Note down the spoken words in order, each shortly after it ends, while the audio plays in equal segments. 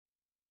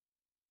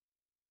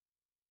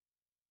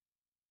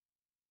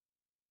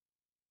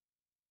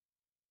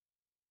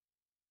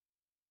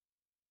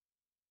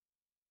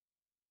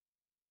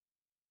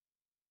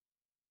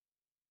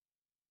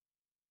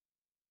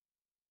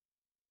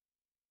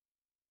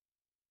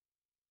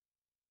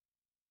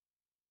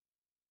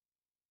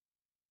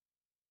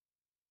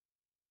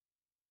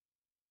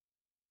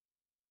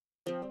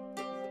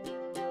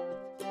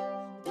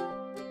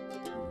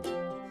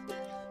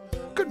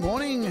Good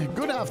morning,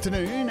 good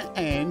afternoon,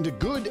 and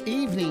good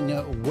evening,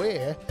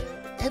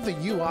 wherever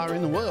you are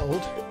in the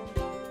world.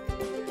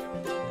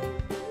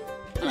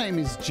 My name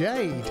is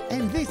Jade,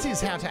 and this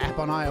is How to App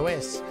on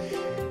iOS.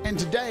 And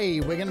today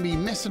we're going to be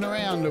messing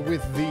around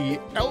with the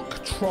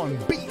Alctron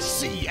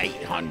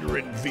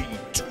BC800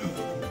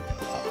 V2.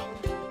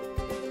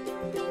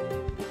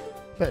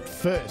 But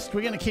first,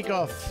 we're going to kick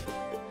off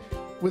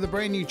with a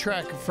brand new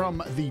track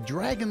from the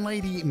Dragon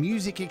Lady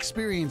Music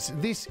Experience.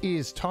 This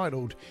is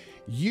titled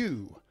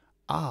You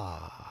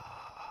Are.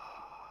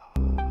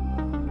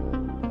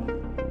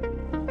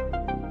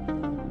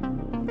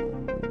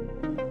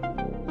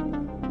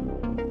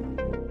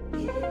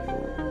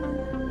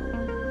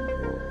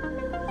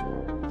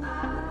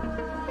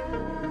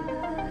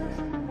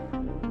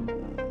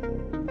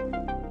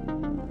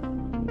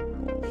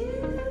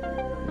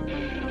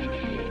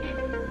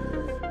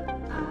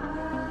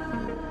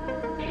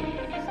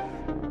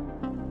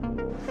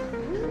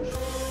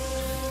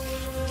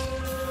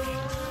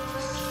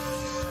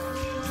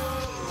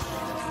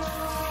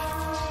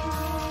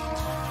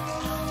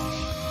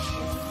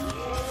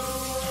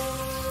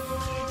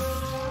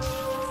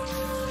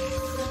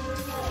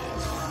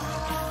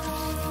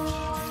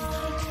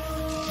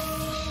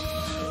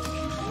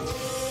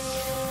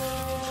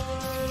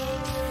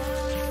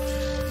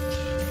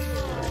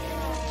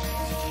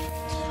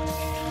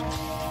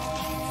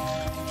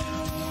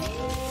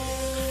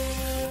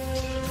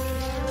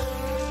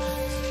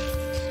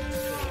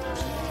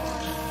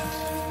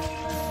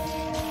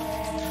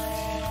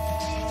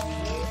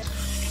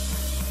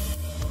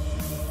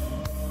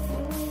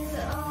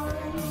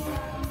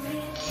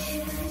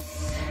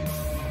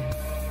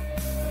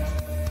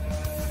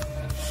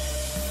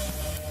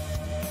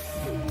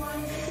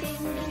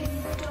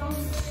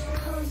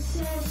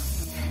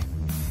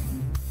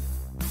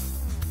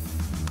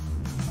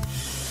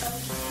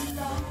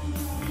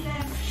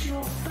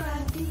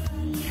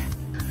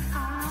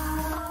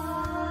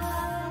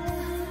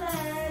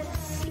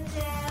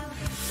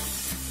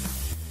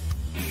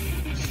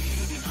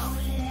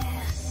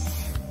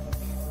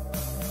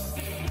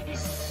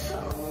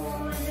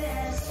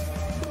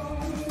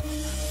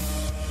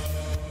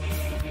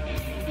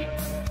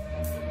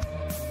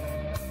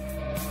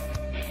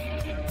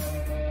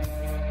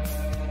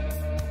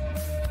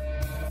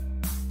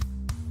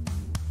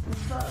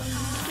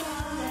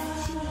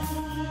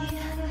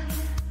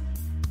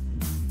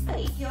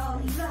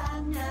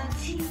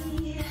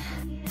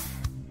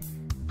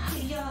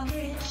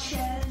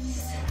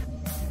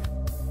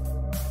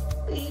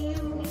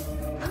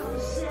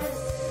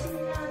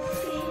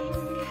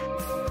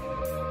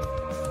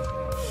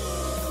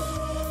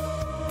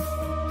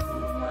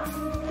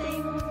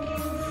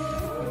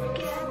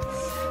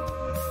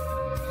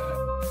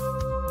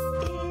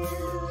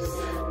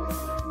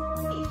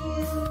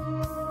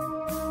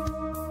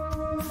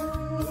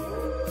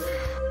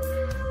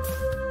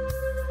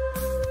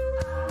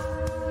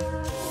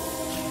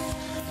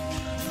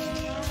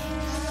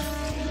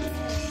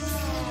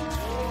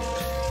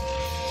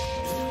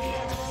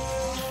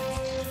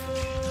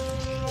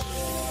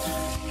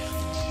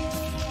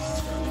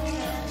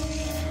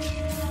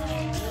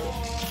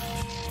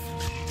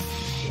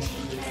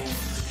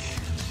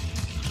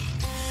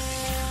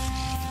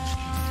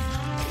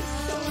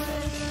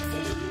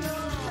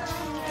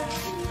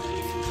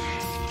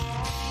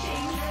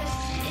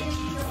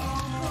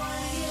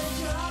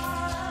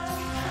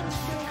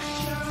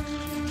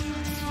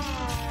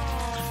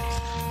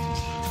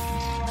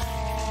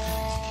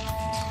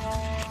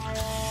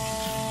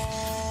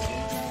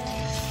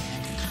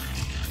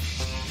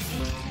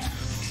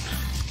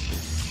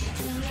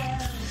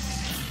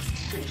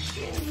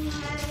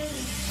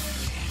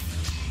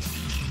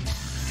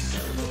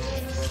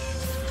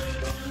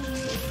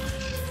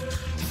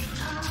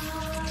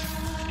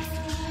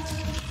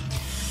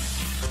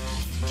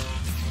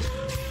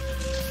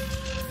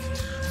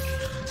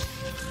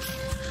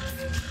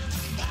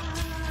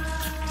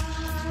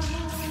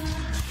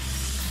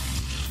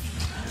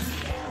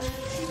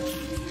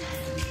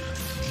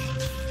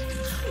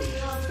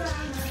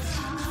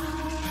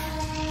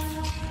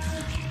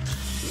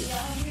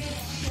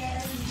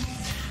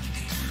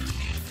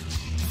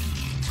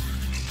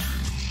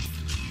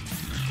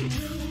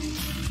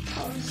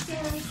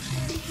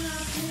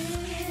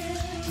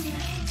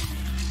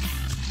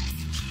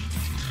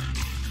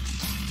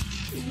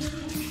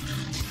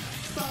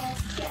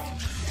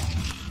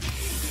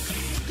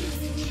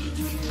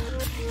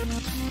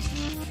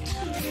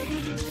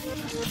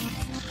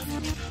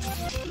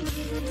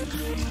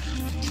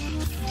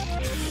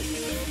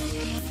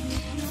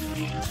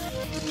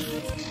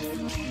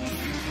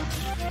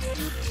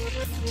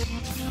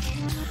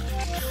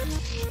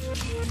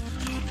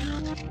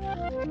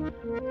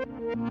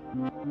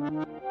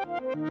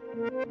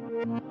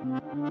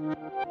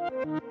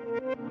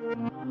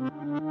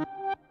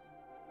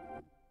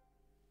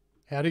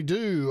 Howdy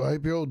do. I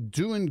hope you're all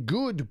doing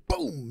good.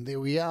 Boom. There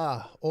we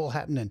are. All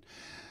happening.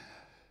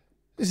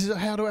 This is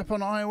How to App on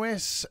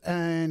iOS,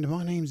 and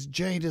my name's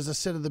Jade, as I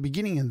said at the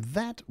beginning, and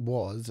that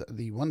was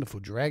the wonderful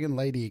Dragon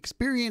Lady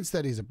Experience.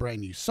 That is a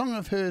brand new song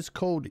of hers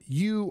called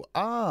You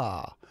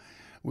Are,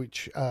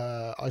 which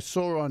I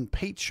saw on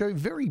Pete's show.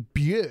 Very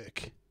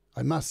Björk,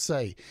 I must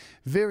say.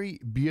 Very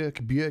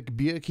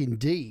Björk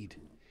indeed,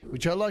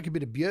 which I like a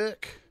bit of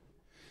Björk.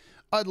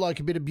 I'd like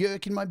a bit of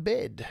Björk in my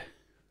bed.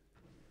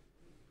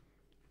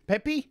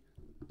 Peppy?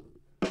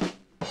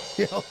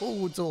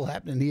 Oh, it's all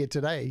happening here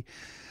today.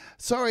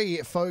 Sorry,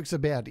 folks,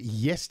 about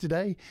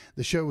yesterday.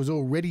 The show was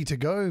all ready to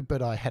go,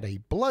 but I had a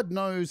blood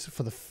nose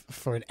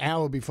for an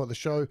hour before the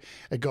show.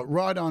 It got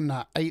right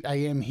on 8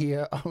 a.m.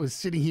 here. I was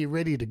sitting here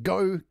ready to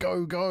go,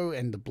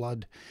 and the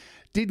blood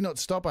did not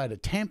stop. I had a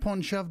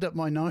tampon shoved up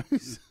my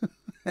nose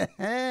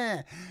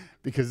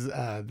because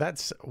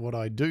that's what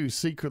I do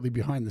secretly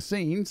behind the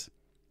scenes.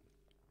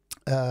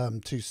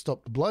 To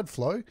stop the blood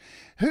flow.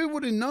 Who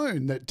would have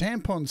known that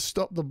tampons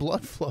stop the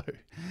blood flow?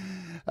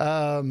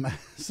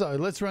 So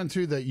let's run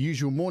through the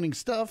usual morning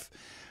stuff.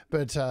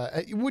 But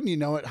wouldn't you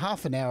know it,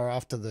 half an hour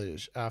after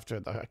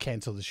I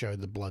cancelled the show,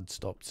 the blood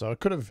stopped. So I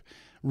could have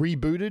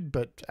rebooted,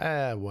 but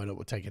why not?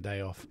 We'll take a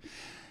day off.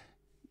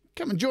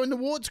 Come and join the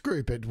Warts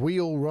group at We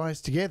All Rise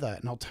Together.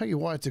 And I'll tell you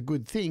why it's a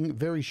good thing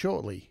very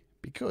shortly.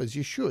 Because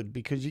you should,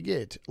 because you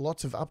get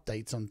lots of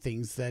updates on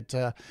things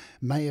that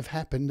may have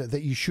happened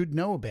that you should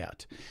know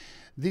about.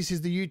 This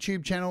is the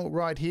YouTube channel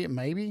right here.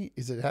 Maybe.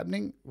 Is it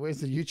happening?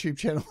 Where's the YouTube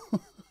channel?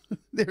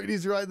 There it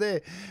is right there.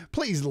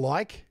 Please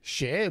like,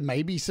 share,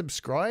 maybe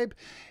subscribe,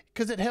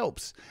 because it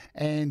helps.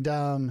 And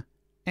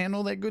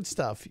all that good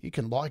stuff. You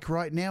can like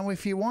right now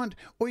if you want,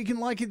 or you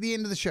can like at the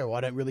end of the show. I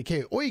don't really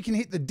care. Or you can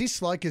hit the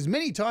dislike as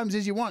many times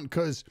as you want,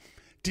 because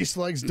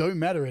dislikes don't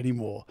matter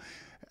anymore.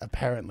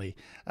 Apparently.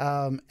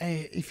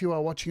 If you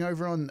are watching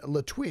over on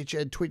the Twitch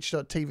at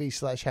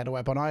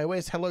twitch.tv/howtoapp on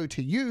iOS, hello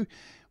to you.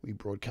 We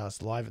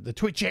broadcast live at the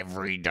Twitch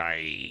every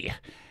day.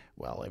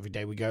 Well, every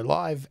day we go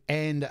live.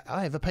 And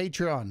I have a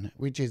Patreon,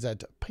 which is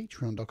at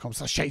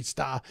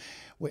patreon.com/ShadeStarr,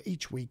 where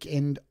each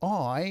weekend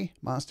I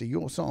master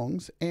your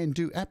songs and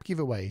do app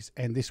giveaways.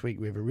 And this week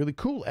we have a really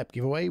cool app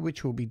giveaway,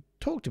 which will be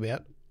talked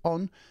about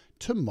on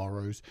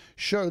tomorrow's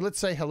show. Let's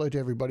say hello to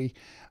everybody.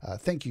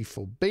 Thank you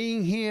for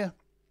being here.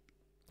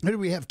 Who do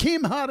we have?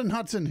 Kim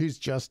Harden-Hudson, who's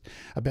just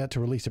about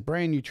to release a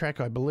brand new track,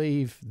 I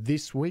believe,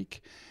 this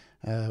week,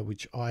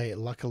 which I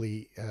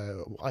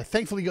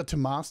thankfully got to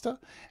master,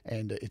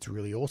 and it's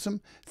really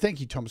awesome. Thank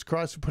you, Thomas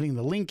Christ, for putting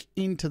the link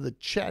into the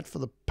chat for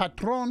the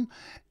Patron,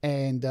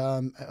 and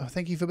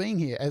thank you for being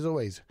here, as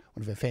always,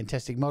 one of our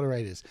fantastic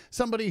moderators.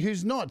 Somebody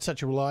who's not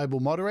such a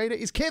reliable moderator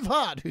is Kev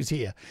Hart, who's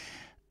here,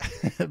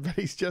 but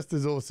he's just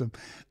as awesome.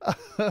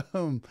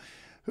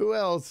 Who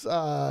else?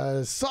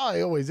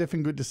 Sai, always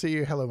effing good to see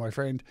you. Hello, my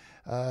friend.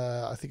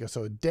 I think I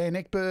saw Dan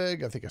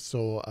Ekberg. I think I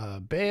saw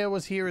Bear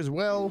was here as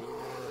well.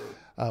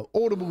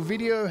 Audible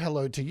Video,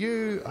 hello to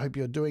you. I hope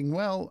you're doing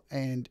well.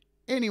 And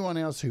anyone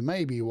else who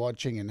may be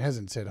watching and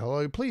hasn't said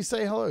hello, please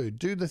say hello.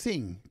 Do the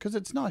thing, because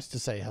it's nice to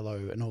say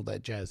hello and all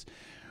that jazz.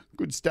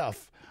 Good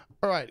stuff.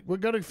 All right, we've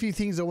got a few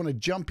things I want to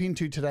jump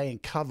into today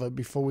and cover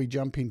before we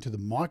jump into the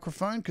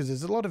microphone, because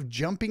there's a lot of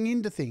jumping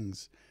into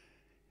things.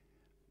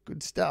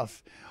 Good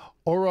stuff.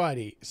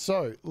 Alrighty,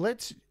 so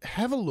let's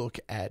have a look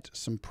at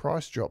some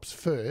price drops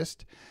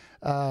first.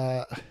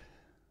 Fuck,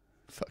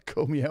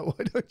 call me out,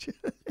 why don't you?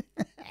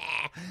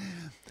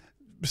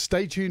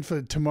 Stay tuned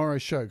for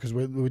tomorrow's show, because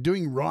we're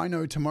doing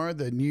Rhino tomorrow,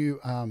 the new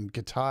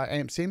guitar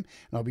amp sim,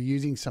 and I'll be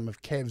using some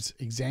of Kev's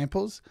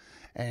examples,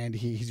 and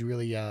he's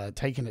really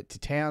taken it to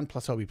town,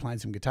 plus I'll be playing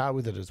some guitar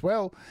with it as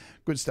well.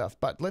 Good stuff,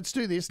 but let's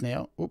do this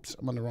now. Oops,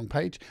 I'm on the wrong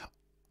page.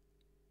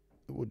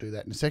 We'll do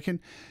that in a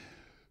second.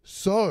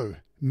 So,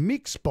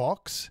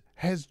 Mixbox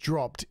has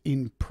dropped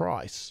in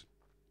price.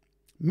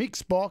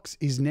 Mixbox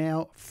is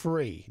now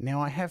free.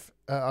 Now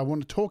I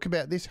want to talk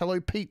about this.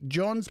 Hello, Pete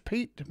Johns.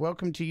 Pete,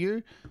 welcome to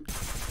you.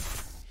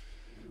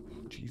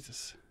 Oh,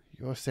 Jesus,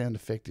 your sound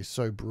effect is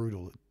so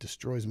brutal. It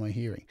destroys my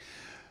hearing.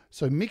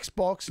 So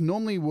Mixbox,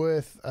 normally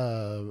worth, I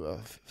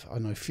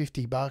don't know,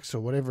 $50 or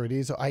whatever it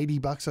is, or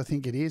 $80 I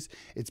think it is.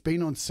 It's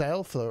been on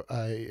sale for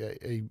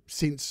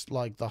since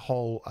like the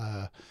whole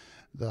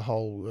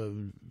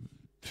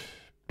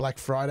Black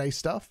Friday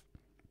stuff,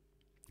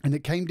 and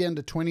it came down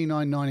to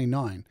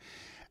 $29.99,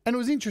 and it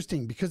was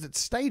interesting because it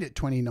stayed at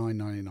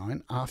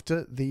 $29.99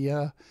 after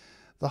the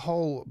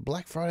whole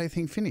Black Friday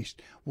thing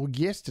finished. Well,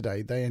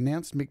 yesterday they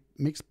announced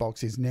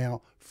Mixbox is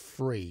now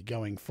free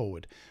going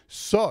forward,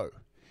 so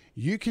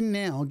you can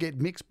now get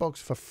Mixbox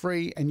for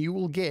free, and you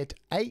will get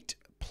 8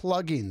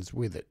 plugins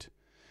with it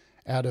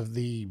out of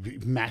the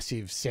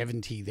massive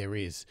 70 there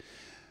is.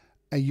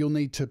 You'll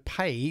need to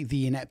pay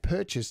the in-app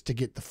purchase to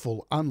get the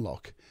full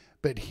unlock.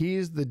 But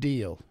here's the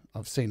deal.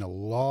 I've seen a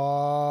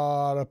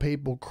lot of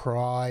people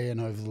crying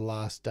over the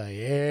last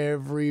day.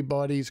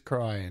 Everybody's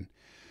crying.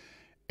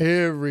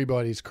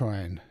 Everybody's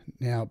crying.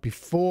 Now,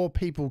 before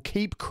people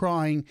keep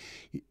crying,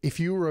 if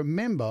you were a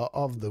member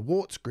of the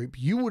Warts group,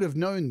 you would have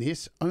known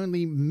this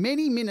only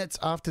many minutes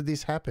after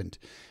this happened,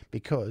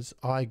 because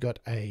I got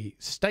a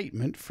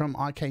statement from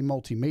IK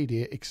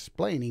Multimedia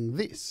explaining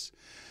this.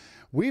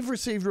 We've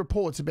received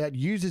reports about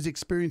users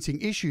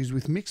experiencing issues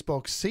with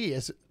Mixbox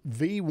CS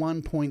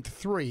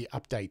V1.3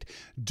 update.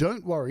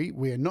 Don't worry,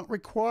 we are not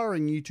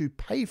requiring you to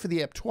pay for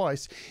the app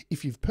twice.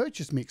 If you've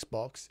purchased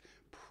Mixbox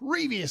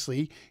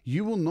previously,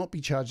 you will not be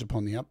charged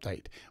upon the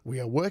update. We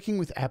are working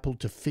with Apple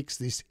to fix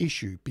this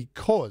issue,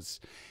 because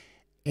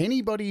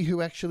anybody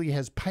who actually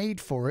has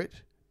paid for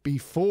it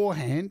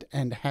beforehand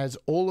and has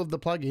all of the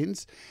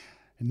plugins,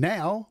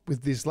 now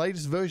with this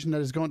latest version that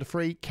has gone to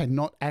free,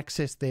 cannot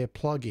access their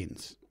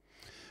plugins.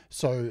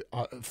 So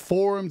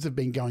forums have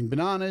been going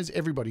bananas.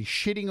 Everybody's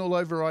shitting all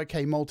over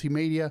IK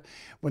Multimedia,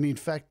 when in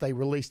fact they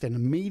released an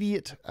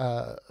immediate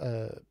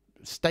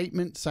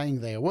statement saying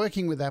they are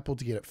working with Apple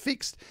to get it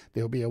fixed.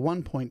 There'll be a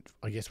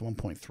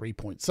 1.3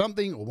 point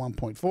something, or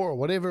 1.4 or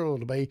whatever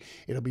it'll be.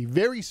 It'll be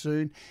very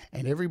soon,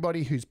 and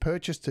everybody who's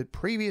purchased it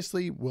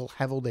previously will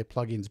have all their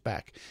plugins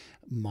back.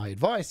 My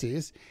advice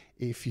is,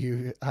 if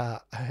you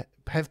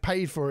have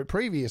paid for it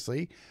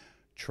previously,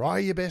 try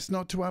your best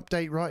not to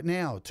update right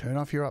now. Turn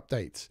off your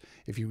updates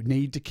if you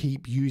need to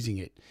keep using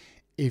it.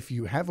 If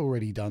you have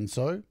already done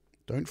so,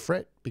 don't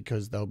fret,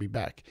 because they'll be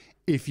back.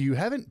 If you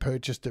haven't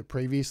purchased it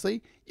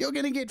previously, you're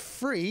going to get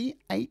free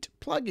 8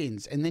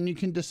 plugins, and then you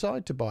can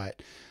decide to buy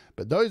it.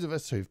 But those of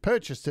us who've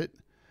purchased it,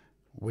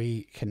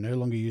 we can no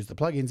longer use the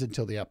plugins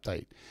until the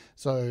update.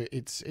 So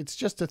it's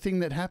just a thing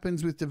that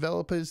happens with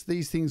developers.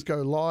 These things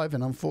go live,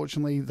 and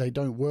unfortunately they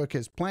don't work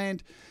as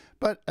planned.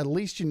 But at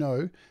least you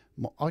know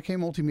IK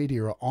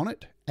Multimedia are on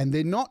it, and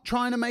they're not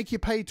trying to make you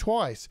pay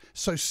twice.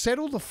 So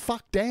settle the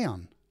fuck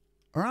down.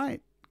 All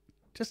right?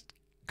 Just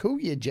cool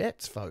your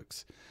jets,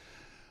 folks.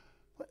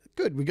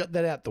 Good, we got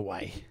that out the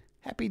way.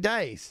 Happy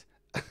days.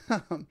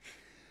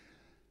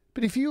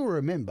 But if you were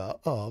a member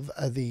of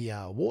the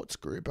Warts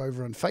group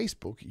over on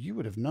Facebook, you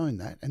would have known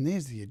that. And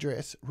there's the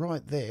address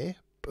right there.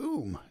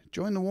 Boom.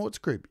 Join the Warts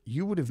group.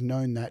 You would have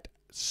known that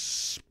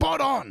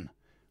spot on,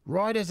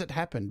 right as it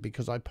happened,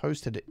 because I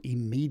posted it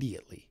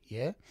immediately.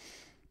 Yeah?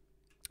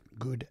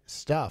 Good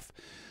stuff.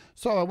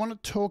 So I want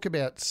to talk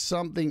about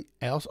something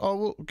else. Oh,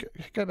 well,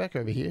 go back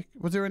over here.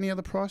 Was there any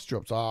other price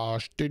drops? I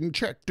didn't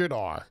check, did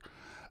I?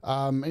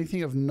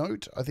 Anything of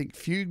note? I think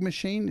Fugue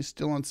Machine is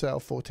still on sale,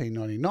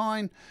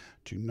 $14.99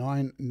 to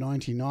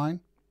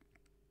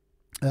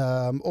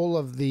 $9.99. All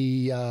of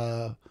the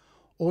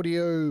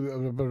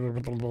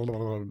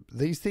audio,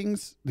 these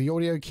things, the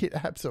audio kit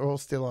apps are all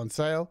still on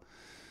sale.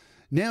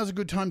 Now's a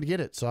good time to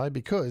get it, Si,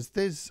 because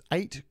there's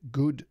 8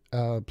 good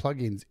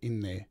plugins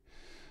in there.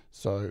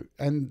 So,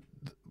 and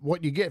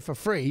what you get for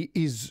free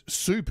is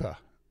super.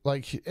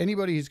 Like,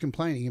 anybody who's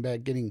complaining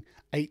about getting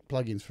 8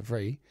 plugins for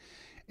free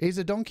is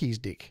a donkey's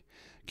dick.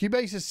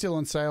 Cubase is still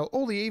on sale.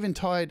 All the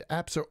Eventide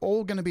apps are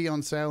all going to be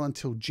on sale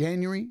until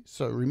January.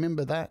 So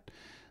remember that.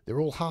 They're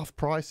all half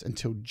price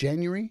until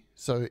January.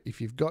 So if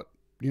you've got,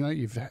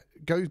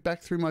 go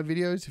back through my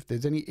videos. If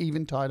there's any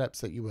Eventide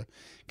apps that you were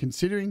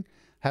considering,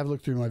 have a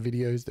look through my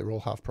videos. They're all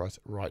half price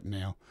right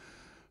now.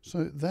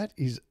 So that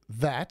is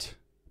that.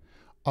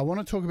 I want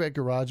to talk about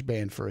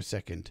GarageBand for a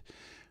second.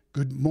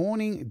 Good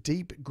morning,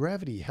 Deep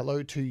Gravity.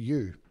 Hello to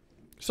you.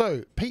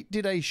 So Pete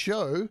did a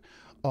show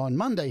on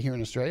Monday here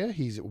in Australia,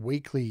 his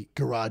weekly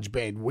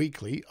GarageBand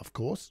Weekly, of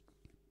course,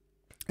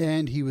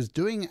 and he was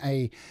doing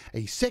a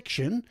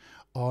section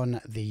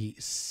on the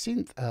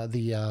synth,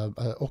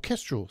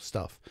 orchestral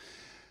stuff,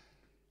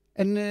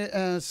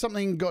 and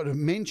something got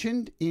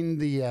mentioned in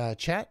the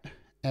chat,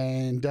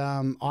 and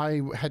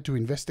I had to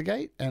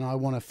investigate, and I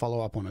want to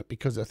follow up on it,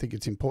 because I think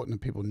it's important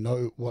that people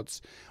know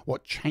what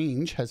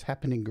change has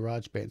happened in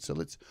GarageBand. So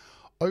let's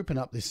open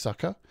up this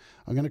sucker.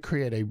 I'm going to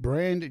create a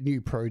brand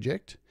new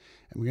project,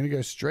 and we're going to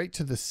go straight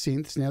to the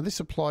synths. Now, this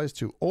applies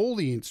to all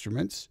the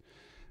instruments,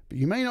 but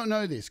you may not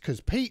know this, because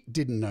Pete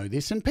didn't know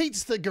this, and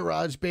Pete's the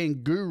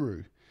GarageBand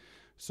guru.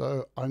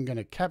 So I'm going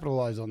to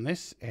capitalize on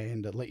this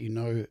and let you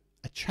know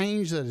a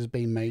change that has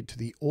been made to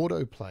the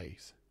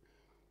autoplays.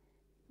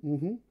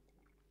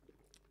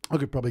 I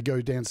could probably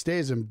go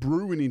downstairs and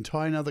brew an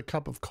entire another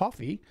cup of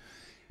coffee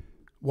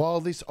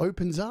while this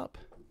opens up.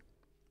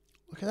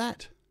 Look at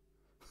that.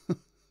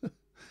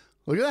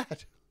 Look at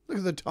that. Look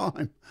at the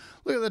time.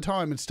 Look at the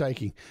time it's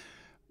taking.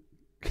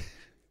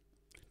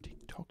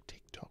 Tick-tock,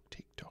 tick-tock,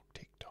 tick-tock,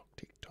 tick-tock,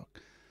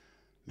 tick-tock.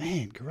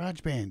 Man,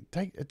 GarageBand,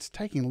 it's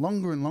taking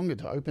longer and longer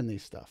to open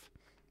this stuff.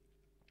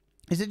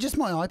 Is it just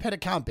my iPad?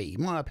 It can't be.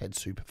 My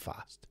iPad's super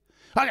fast.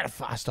 I got a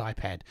fast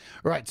iPad.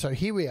 Right, so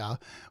here we are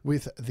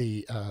with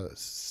the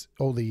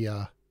all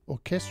the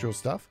orchestral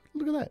stuff.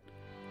 Look at that.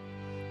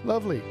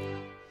 Lovely.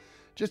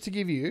 Just to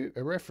give you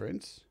a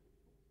reference,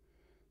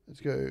 let's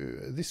go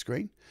this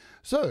screen.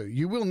 So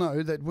you will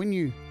know that when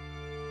you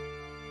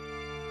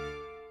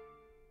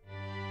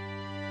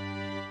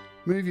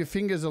move your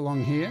fingers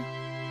along here,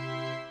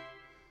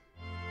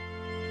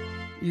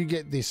 you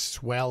get this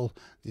swell,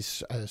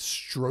 this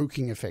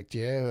stroking effect,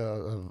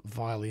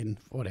 violin,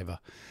 whatever.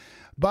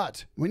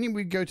 But when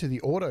we go to the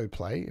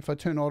autoplay, if I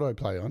turn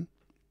autoplay on,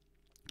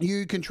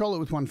 you control it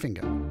with one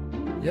finger.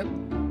 Yep.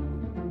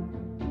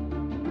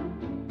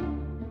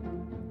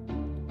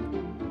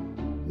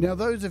 Now,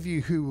 those of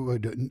you who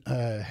would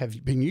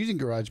have been using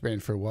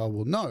GarageBand for a while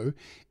will know,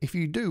 if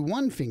you do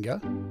one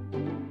finger,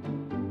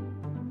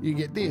 you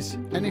get this.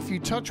 And if you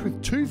touch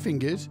with two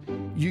fingers,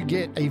 you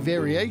get a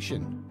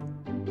variation.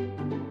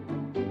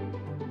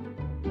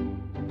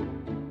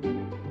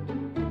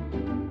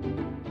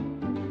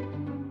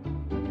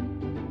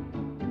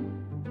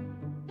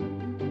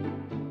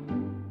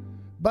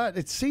 But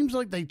it seems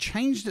like they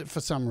changed it for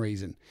some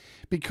reason,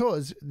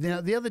 because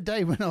now the other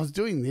day when I was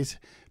doing this,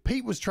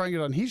 Pete was trying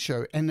it on his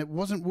show and it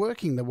wasn't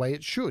working the way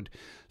it should.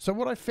 So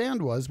what I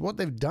found was, what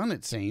they've done,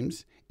 it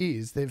seems,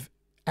 is they've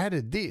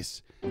added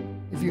this.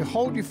 If you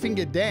hold your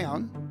finger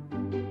down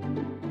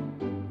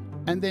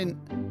and then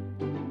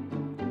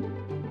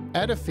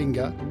add a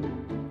finger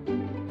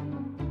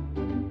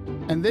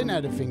and then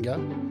add a finger,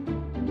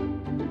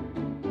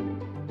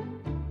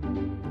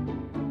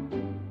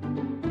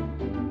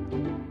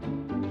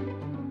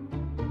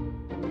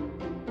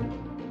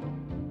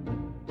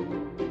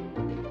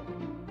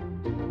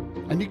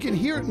 and you can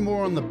hear it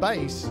more on the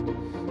bass.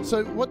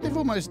 So what they've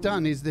almost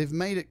done is they've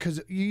made it,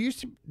 because you used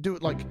to do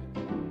it like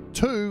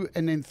 2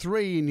 and then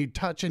 3 and you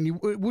touch and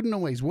it wouldn't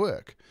always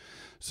work.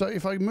 So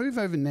if I move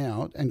over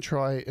now and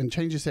try and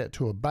change this out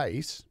to a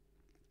bass,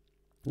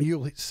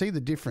 you'll see the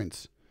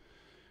difference.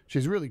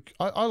 She's really,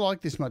 I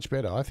like this much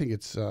better. I think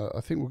it's, I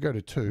think we'll go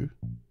to 2.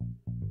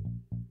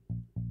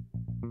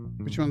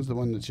 Which one's the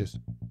one that's just,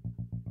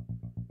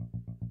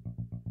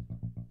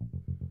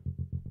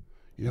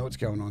 you know what's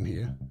going on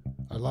here?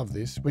 I love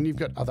this. When you've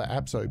got other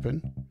apps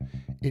open,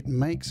 it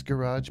makes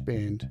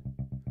GarageBand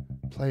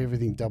play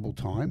everything double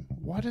time.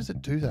 Why does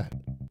it do that?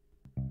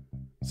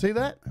 See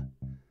that?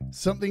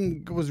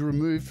 Something was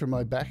removed from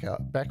my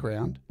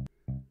background,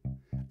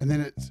 and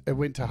then it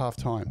went to half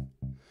time.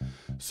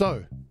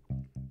 So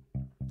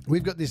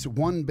we've got this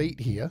one beat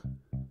here.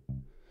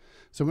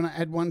 So when I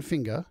add one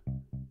finger,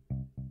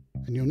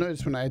 and you'll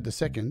notice when I add the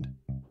second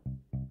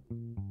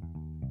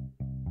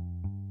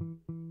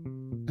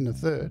and the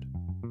third,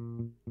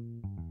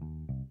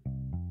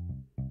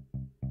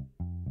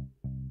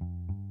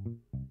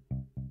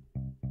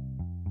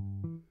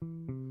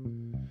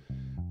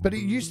 but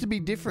it used to be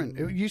different.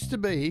 It used to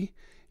be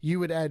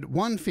you would add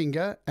one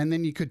finger and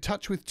then you could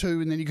touch with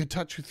 2 and then you could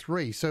touch with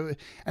 3. So,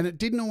 and it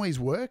didn't always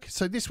work.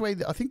 So this way,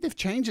 I think they've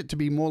changed it to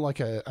be more like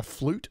a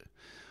flute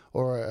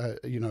or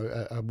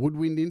a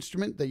woodwind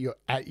instrument that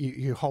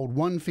you hold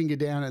one finger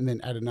down and then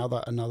add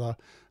another.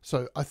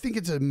 So I think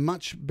it's a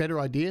much better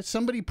idea.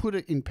 Somebody put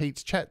it in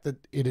Pete's chat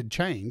that it had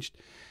changed.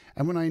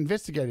 And when I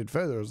investigated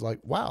further, I was like,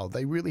 wow,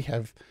 they really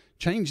have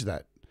changed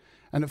that.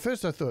 And at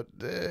first I thought,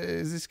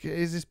 is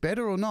this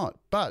better or not?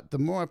 But the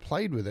more I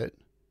played with it,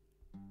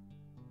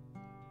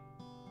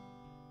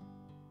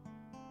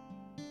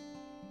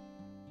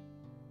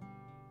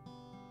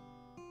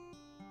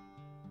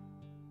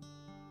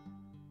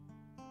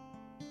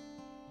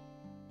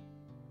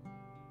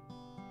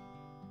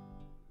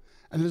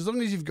 and as long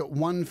as you've got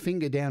one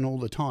finger down all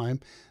the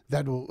time,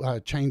 that will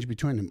change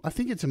between them. I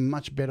think it's a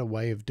much better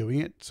way of doing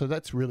it. So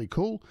that's really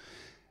cool.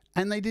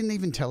 And they didn't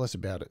even tell us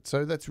about it.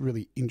 So that's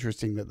really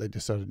interesting that they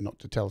decided not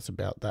to tell us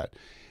about that.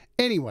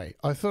 Anyway,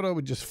 I thought I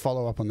would just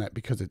follow up on that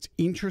because it's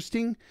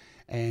interesting.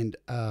 And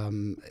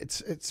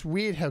it's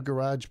weird how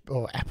Garage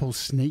or Apple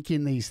sneak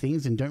in these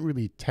things and don't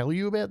really tell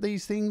you about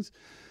these things.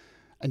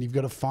 And you've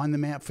got to find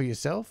them out for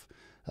yourself.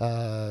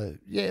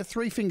 Yeah,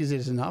 3 fingers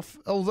is enough.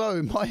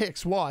 Although my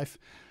ex-wife,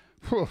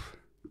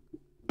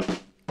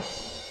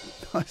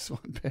 nice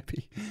one,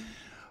 Peppy.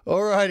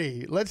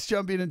 Alrighty, let's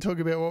jump in and talk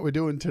about what we're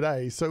doing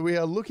today. So we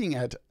are looking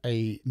at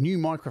a new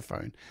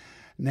microphone.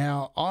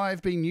 Now,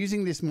 I've been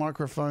using this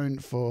microphone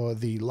for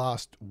the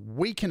last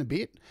week and a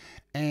bit,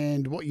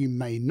 and what you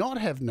may not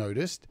have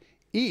noticed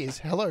is,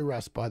 hello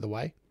Russ, by the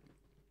way.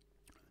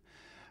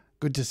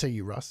 Good to see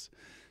you, Russ.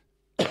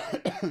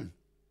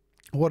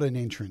 What an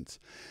entrance.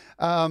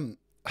 So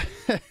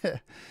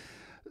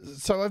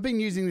I've been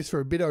using this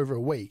for a bit over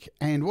a week,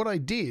 and what I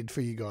did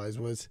for you guys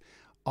was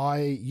I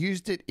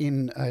used it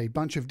in a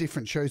bunch of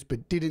different shows,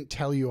 but didn't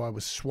tell you I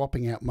was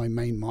swapping out my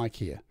main mic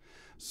here.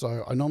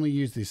 So I normally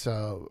use this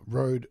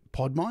Rode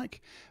pod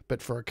mic,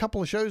 but for a couple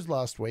of shows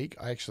last week,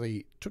 I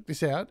actually took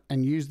this out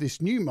and used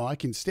this new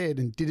mic instead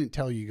and didn't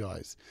tell you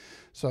guys.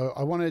 So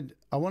I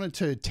wanted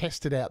to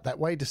test it out that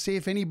way to see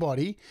if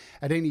anybody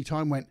at any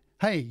time went,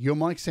 hey, your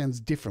mic sounds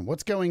different.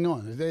 What's going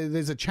on?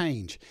 There's a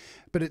change.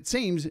 But it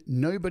seems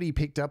nobody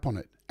picked up on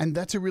it. And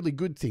that's a really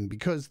good thing,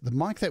 because the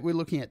mic that we're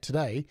looking at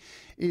today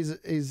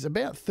is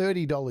about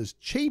 $30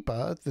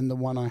 cheaper than the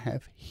one I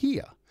have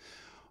here.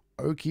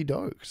 Okie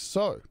doke.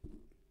 So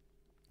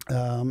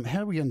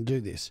How are we going to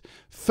do this?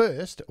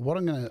 First, what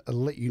I'm going to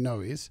let you know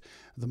is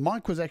the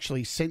mic was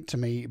actually sent to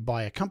me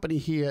by a company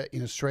here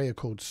in Australia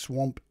called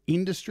Swamp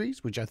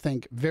Industries, which I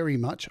thank very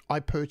much. I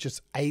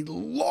purchase a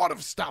lot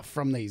of stuff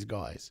from these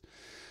guys.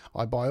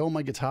 I buy all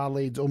my guitar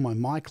leads, all my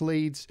mic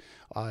leads.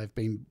 I've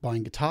been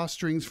buying guitar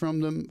strings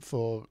from them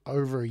for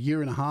over a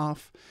year and a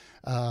half.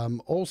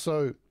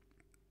 Also,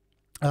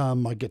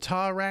 my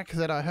guitar rack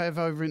that I have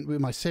over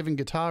with my 7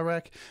 guitar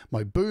rack,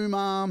 my boom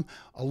arm,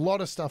 a lot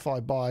of stuff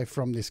I buy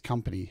from this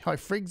company. Hi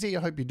Frigsy,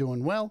 I hope you're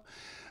doing well.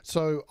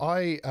 So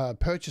I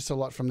purchase a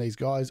lot from these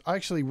guys. I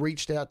actually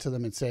reached out to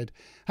them and said,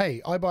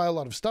 hey, I buy a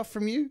lot of stuff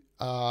from you.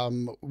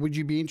 Would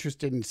you be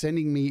interested in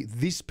sending me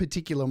this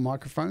particular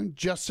microphone?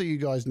 Just so you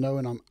guys know,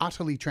 and I'm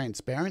utterly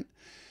transparent.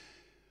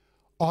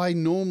 I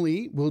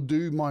normally will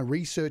do my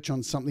research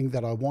on something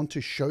that I want to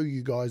show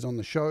you guys on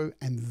the show,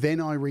 and then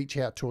I reach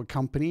out to a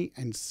company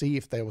and see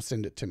if they will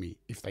send it to me.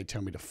 If they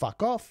tell me to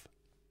fuck off,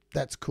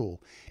 that's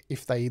cool.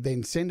 If they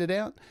then send it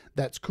out,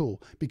 that's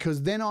cool.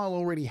 Because then I'll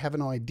already have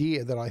an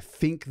idea that I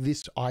think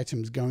this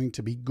item's going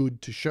to be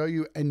good to show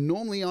you, and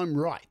normally I'm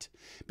right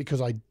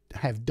because I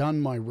have done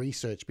my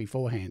research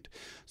beforehand.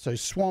 So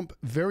Swamp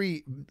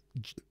very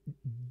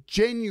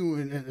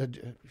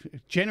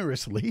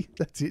generously,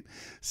 that's it,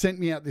 sent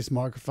me out this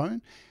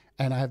microphone,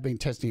 and I have been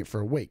testing it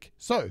for a week.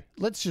 So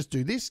let's just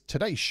do this.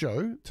 Today's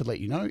show, to let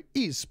you know,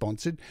 is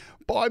sponsored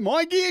by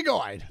my gear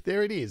guide.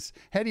 There it is.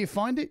 How do you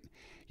find it?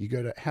 You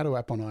go to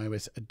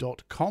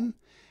howtoaponios.com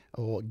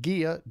or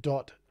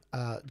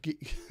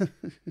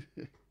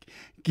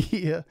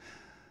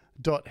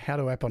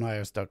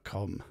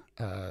gear.howtoaponios.com,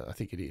 I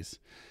think it is.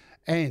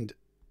 And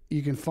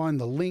you can find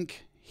the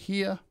link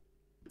here,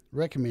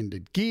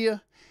 recommended gear.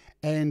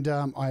 And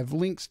I have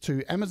links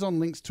to Amazon,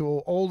 links to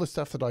all the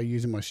stuff that I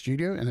use in my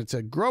studio. And it's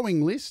a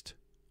growing list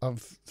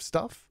of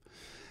stuff.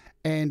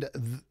 And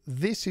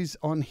this is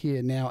on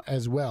here now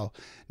as well.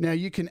 Now,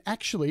 you can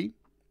actually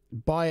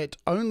buy it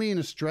only in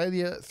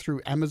Australia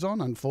through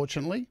Amazon,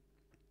 unfortunately.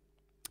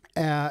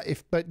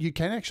 But you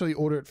can actually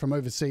order it from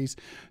overseas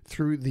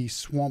through the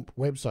Swamp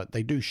website.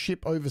 They do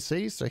ship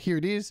overseas. So here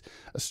it is.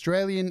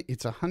 Australian,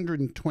 it's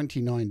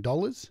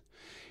 $129.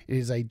 It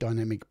is a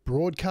dynamic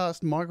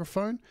broadcast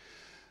microphone.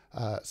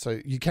 So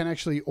you can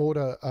actually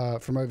order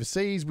from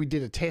overseas. We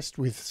did a test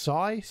with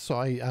Sai.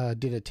 Sai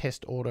did a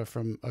test order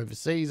from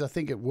overseas. I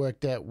think it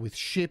worked out with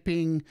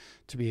shipping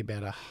to be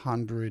about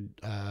 100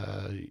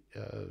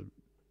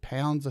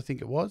 pounds, I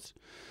think it was.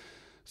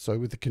 So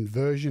with the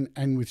conversion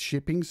and with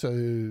shipping,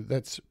 so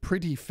that's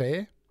pretty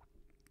fair.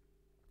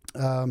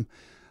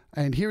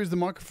 And here is the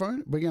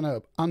microphone. We're going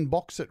to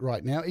unbox it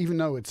right now, even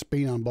though it's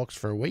been unboxed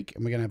for a week.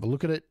 And we're going to have a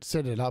look at it,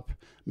 set it up,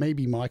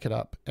 maybe mic it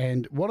up.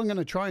 And what I'm going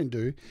to try and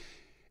do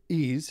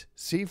is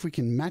see if we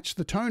can match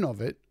the tone of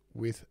it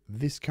with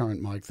this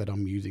current mic that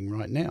I'm using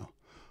right now.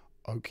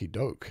 Okie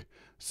doke.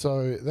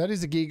 So that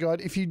is the gear guide.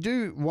 If you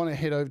do want to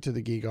head over to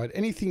the gear guide,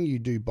 anything you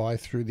do buy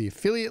through the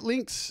affiliate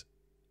links,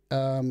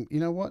 you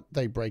know what?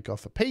 They break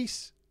off a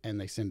piece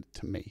and they send it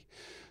to me.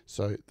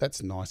 So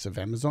that's nice of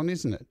Amazon,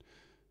 isn't it?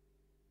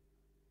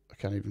 I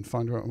can't even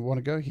find where I want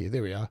to go here.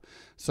 There we are.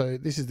 So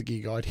this is the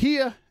gear guide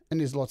here, and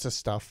there's lots of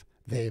stuff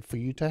there for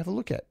you to have a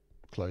look at.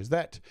 Close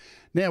that.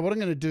 Now what I'm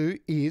going to do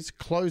is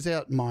close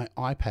out my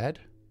iPad,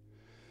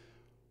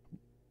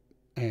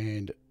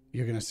 and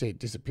you're going to see it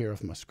disappear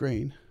off my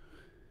screen.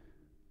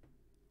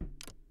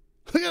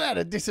 Look at that,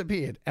 it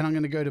disappeared. And I'm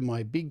going to go to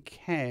my big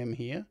cam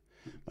here,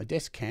 my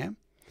desk cam,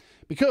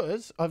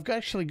 because I've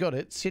actually got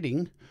it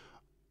sitting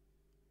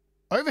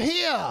over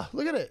here.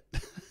 Look at it.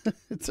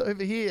 It's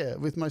over here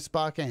with my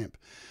Spark amp.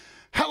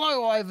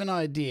 Hello, I have an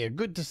idea.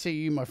 Good to see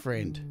you, my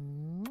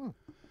friend.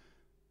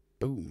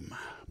 Boom.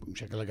 Boom,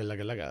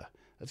 shaka-lugga-lugga-lugga.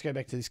 Let's go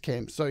back to this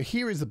cam. So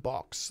here is the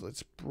box.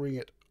 Let's bring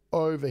it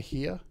over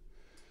here.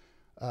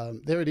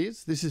 There it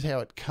is. This is how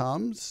it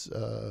comes.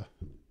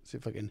 See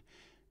if I can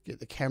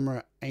get the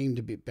camera aimed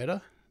a bit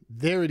better.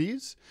 There it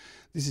is.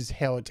 This is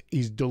how it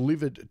is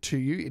delivered to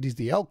you. It is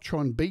the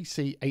Alctron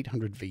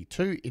BC800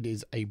 V2. It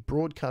is a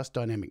broadcast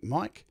dynamic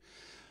mic.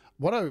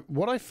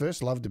 What I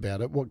first loved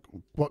about it,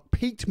 what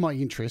piqued my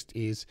interest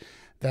is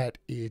that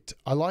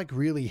I like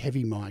really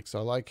heavy mics. I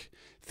like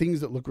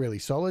things that look really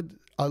solid.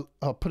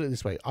 I'll put it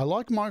this way. I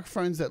like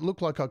microphones that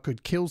look like I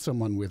could kill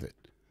someone with it.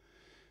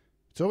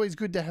 It's always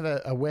good to have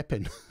a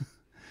weapon.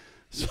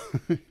 So,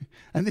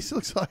 and this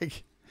looks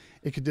like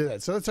it could do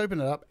that. So let's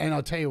open it up, and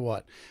I'll tell you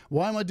what.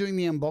 Why am I doing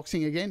the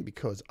unboxing again?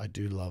 Because I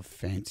do love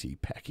fancy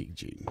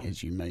packaging.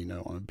 As you may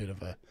know,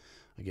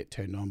 I get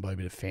turned on by a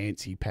bit of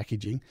fancy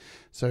packaging.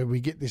 So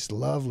we get this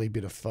lovely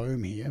bit of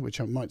foam here,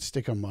 which I might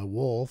stick on my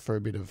wall for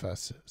a bit of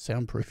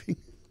soundproofing.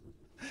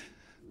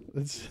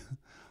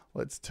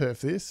 Let's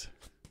turf this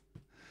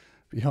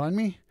behind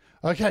me.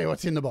 Okay,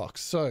 what's in the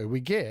box? So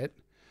we get,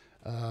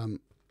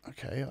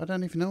 okay, I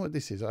don't even know what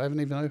this is. I haven't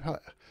even opened.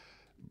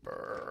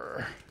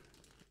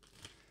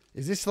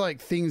 Is this like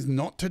things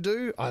not to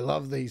do? I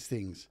love these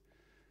things.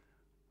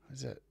 What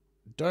is that?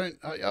 Don't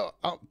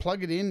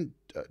plug it in.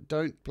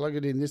 Don't plug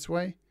it in this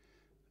way.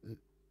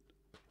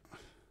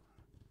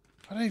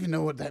 I don't even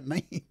know what that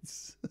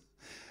means.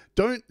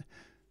 Don't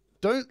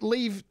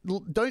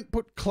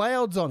put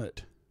clouds on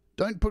it.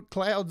 Don't put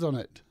clouds on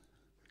it.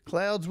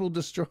 Clouds will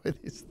destroy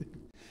this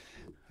thing.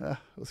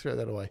 We'll throw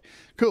that away.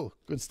 Cool.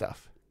 Good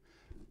stuff.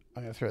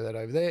 I'm going to throw that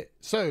over there.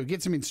 So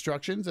get some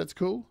instructions. That's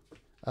cool.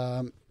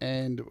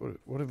 And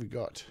what have we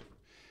got?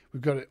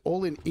 We've got it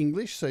all in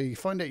English. So you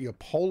find out your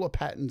polar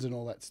patterns and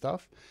all that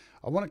stuff.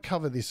 I want to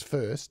cover this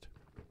first,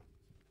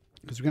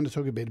 because we're going to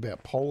talk a bit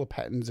about polar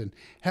patterns and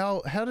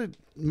how to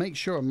make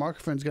sure a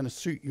microphone is going to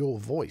suit your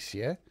voice,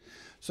 yeah?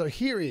 So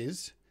here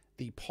is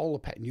the polar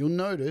pattern. You'll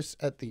notice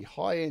at the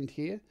high end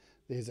here,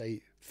 there's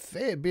a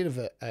fair bit of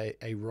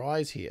a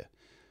rise here.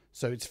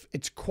 So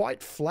it's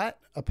quite flat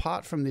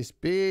apart from this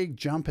big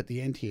jump at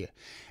the end here.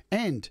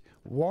 And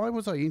why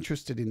was I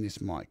interested in this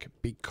mic?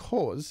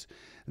 Because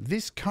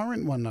this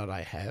current one that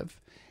I have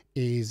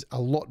is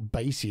a lot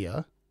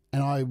bassier,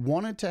 and I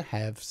wanted to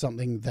have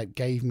something that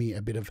gave me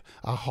a bit of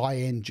a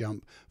high-end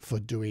jump for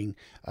doing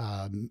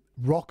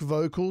rock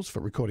vocals, for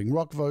recording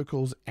rock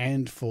vocals,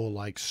 and for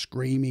like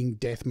screaming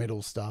death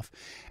metal stuff,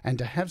 and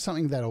to have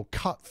something that'll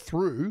cut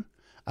through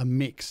a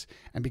mix.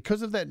 And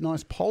because of that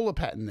nice polar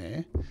pattern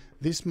there,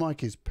 this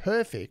mic is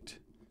perfect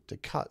to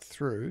cut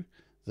through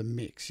the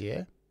mix,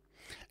 yeah?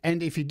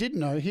 And if you didn't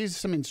know, here's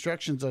some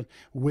instructions on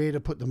where to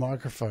put the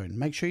microphone.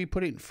 Make sure you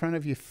put it in front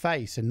of your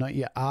face and not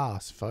your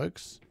ass,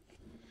 folks.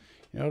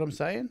 You know what I'm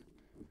saying?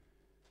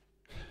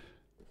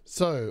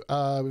 So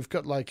we've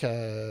got like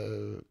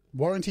a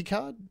warranty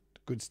card.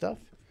 Good stuff.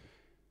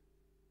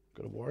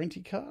 Got a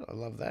warranty card. I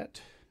love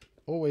that.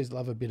 Always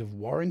love a bit of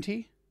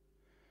warranty.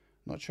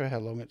 Not sure how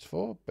long it's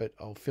for, but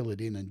I'll fill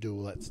it in and do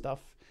all that stuff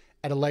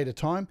at a later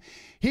time.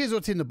 Here's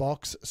what's in the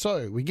box.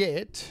 So we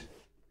get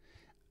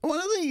one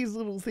of these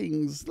little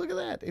things. Look at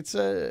that. It's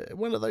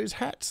one of those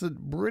hats that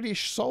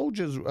British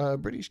soldiers,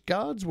 British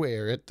guards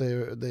wear at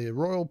the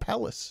Royal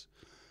Palace.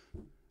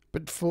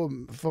 But for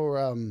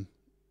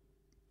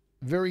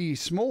very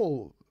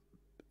small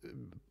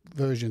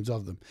versions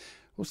of them.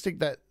 We'll stick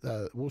that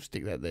there.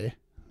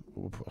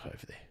 We'll put it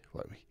over there,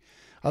 won't we?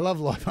 I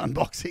love live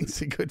unboxings.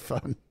 They're good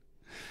fun.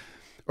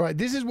 All right,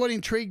 this is what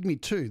intrigued me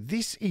too.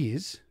 This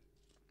is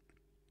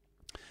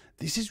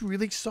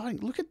really exciting.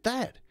 Look at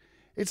that.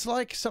 It's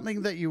like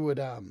something that you would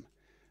I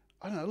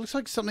don't know, it looks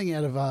like something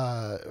out of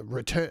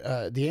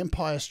The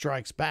Empire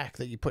Strikes Back,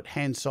 that you put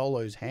Han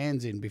Solo's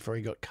hands in before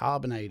he got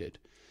carbonated.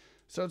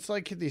 So it's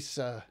like this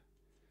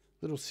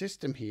little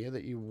system here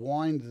that you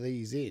wind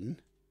these in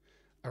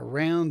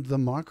around the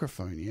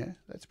microphone, yeah?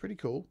 That's pretty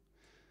cool.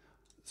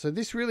 So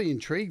this really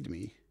intrigued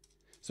me.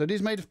 So it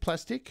is made of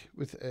plastic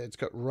with it's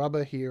got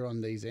rubber here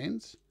on these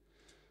ends.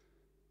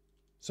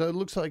 So it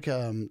looks like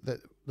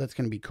that's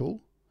going to be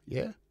cool,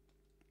 yeah?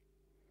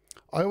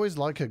 I always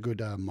like a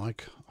good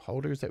mic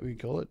holder, is that what we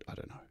call it? I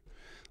don't know.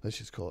 Let's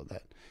just call it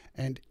that.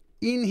 And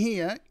in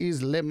here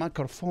is le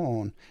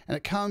microphone, and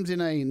it comes in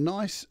a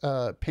nice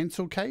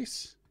pencil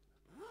case.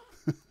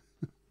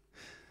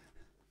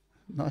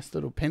 Nice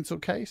little pencil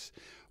case.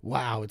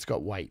 Wow, it's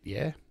got weight,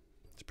 yeah?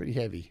 It's pretty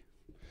heavy.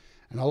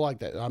 And I like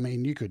that. I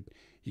mean, you could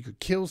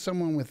kill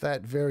someone with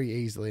that very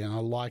easily, and I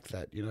like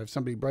that. You know, if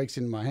somebody breaks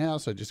into my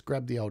house, I just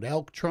grab the old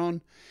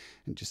Alctron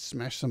and just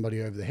smash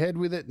somebody over the head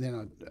with it, and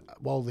then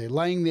while they're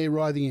laying there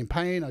writhing in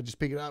pain, I just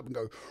pick it up and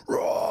go,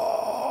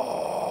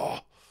 raw,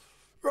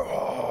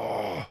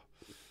 raw,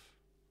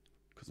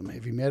 because I'm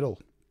heavy metal.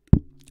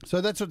 So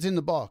that's what's in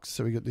the box.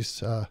 So we got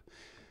this, got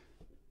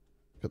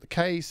the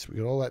case, we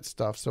got all that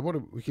stuff. So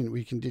what we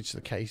can ditch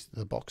the case,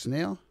 the box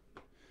now.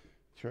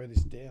 Throw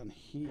this down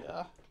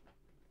here.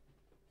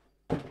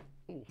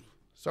 Ooh,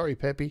 sorry,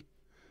 Peppy.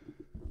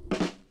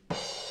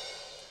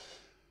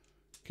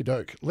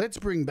 Kadoke. Let's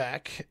bring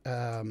back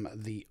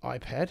the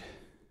iPad.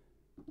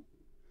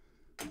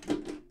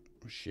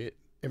 Oh, shit.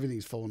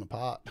 Everything's falling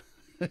apart.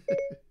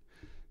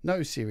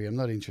 No, Siri, I'm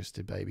not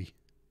interested, baby.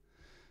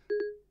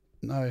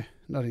 No,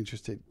 not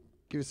interested.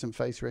 Give us some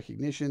face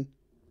recognition.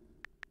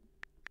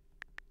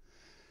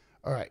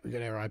 All right, we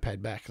got our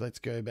iPad back. Let's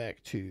go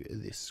back to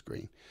this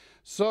screen.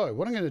 So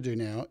what I'm going to do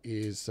now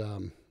is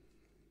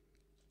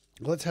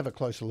let's have a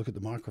closer look at the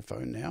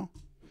microphone now.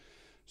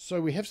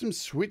 So we have some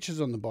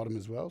switches on the bottom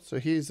as well. So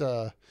here's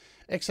a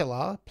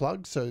XLR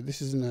plug. So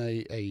this isn't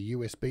a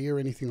USB or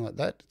anything like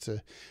that. It's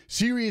a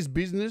serious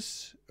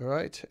business, all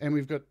right? And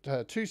we've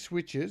got two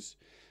switches.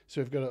 So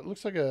we've got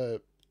looks like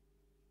a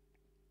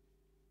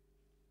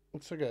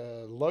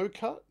low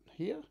cut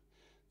here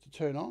to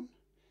turn on,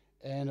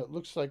 and it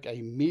looks like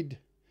a mid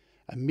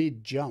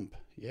jump,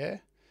 yeah?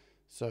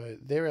 So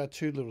there are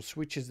two little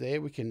switches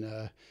there we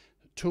can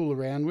tool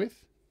around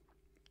with.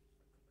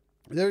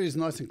 There it is,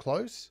 nice and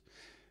close.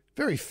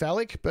 Very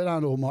phallic, but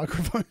aren't all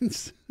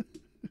microphones.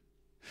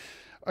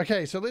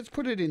 Okay, so let's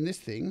put it in this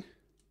thing.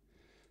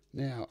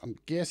 Now, I'm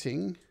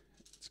guessing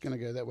it's going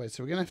to go that way.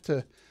 So we're going to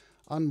have to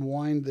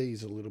unwind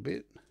these a little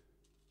bit.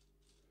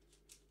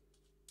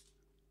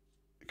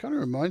 It kind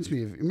of reminds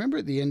me of, remember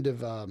at the end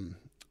of,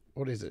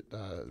 what is it?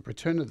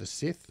 Return of the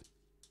Sith?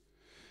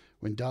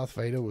 When Darth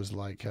Vader was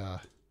like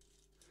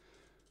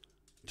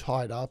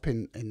tied up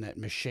in that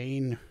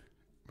machine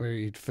where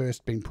he'd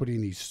first been put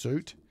in his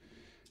suit.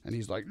 And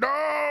he's like,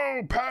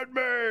 no, Padme!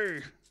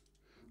 I'm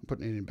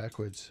putting it in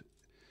backwards.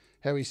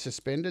 How he's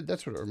suspended,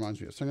 that's what it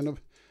reminds me of. So I'm going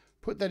to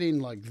put that in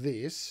like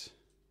this.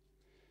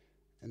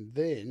 And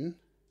then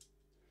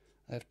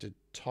I have to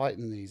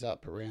tighten these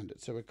up around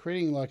it. So we're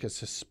creating like a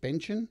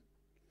suspension.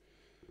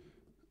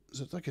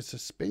 So it's like a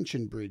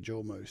suspension bridge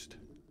almost.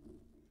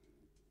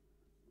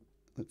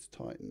 Let's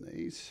tighten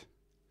these.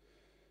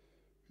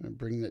 I'm going to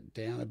bring that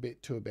down a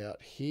bit to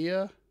about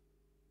here.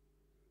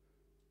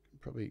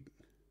 Probably,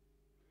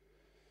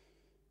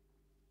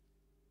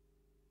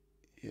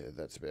 yeah,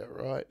 that's about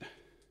right.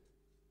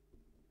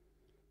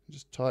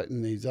 Just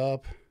tighten these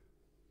up.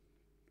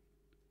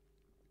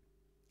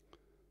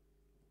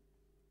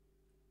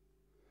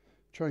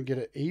 Try and get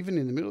it even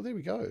in the middle. There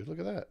we go. Look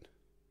at that.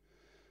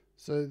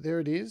 So there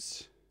it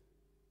is.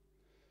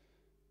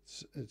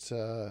 It's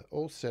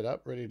all set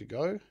up, ready to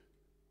go.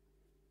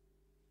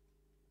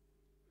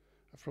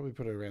 I've probably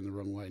put it around the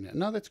wrong way now.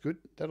 No, that's good.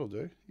 That'll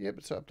do. Yep,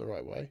 it's up the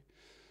right way.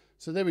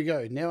 So there we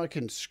go. Now I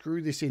can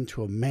screw this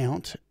into a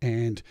mount,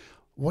 and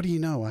what do you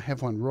know? I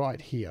have one right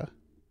here.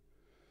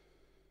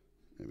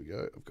 There we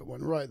go. I've got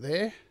one right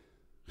there.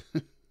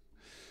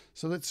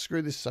 So let's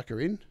screw this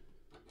sucker in.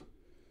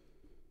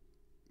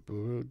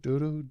 So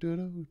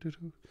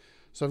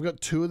I've got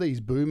two of these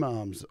boom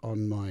arms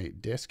on my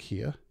desk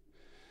here,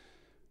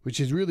 which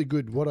is really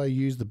good. What I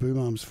use the boom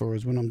arms for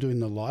is when I'm doing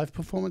the live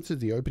performances,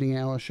 the opening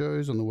hour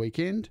shows on the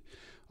weekend,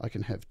 I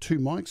can have two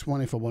mics,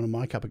 one if I want to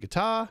mic up a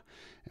guitar,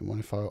 and one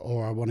if I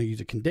want to use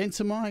a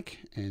condenser mic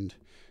and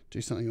do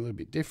something a little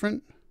bit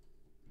different,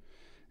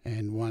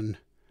 and one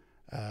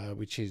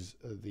which is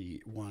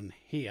the one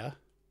here,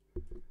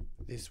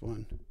 this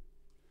one,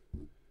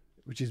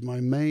 which is my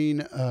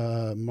main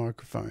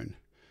microphone.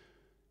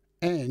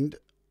 And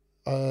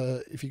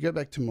if you go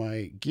back to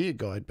my gear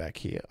guide back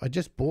here, I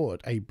just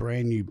bought a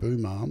brand new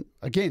boom arm,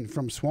 again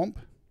from Swamp.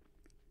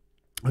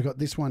 I got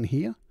this one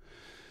here,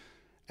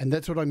 and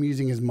that's what I'm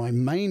using as my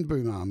main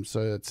boom arm.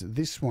 So it's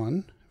this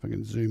one. If I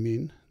can zoom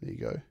in, there you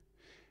go.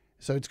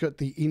 So it's got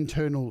the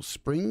internal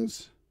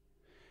springs,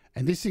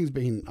 and this thing's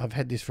been, I've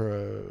had this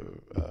for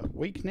a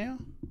week now,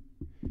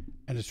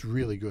 and it's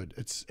really good.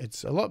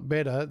 It's a lot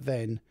better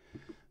than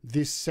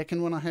this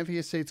second one I have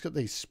here. See, it's got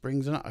these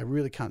springs in it. I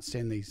really can't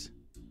stand these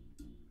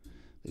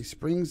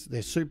springs.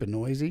 They're super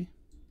noisy.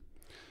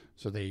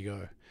 So there you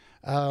go.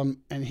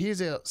 And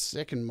here's our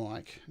second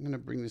mic. I'm going to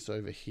bring this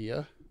over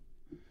here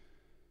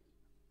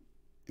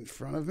in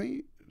front of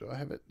me. Do I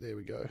have it? There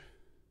we go.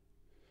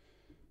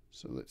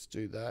 So let's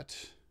do that.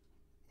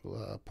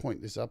 We'll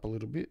point this up a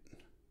little bit.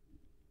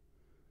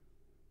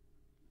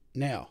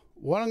 Now,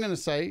 what I'm going to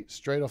say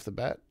straight off the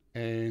bat,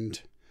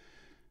 and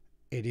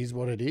it is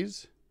what it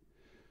is.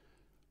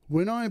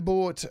 When I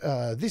bought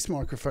this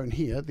microphone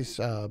here, this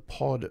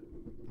pod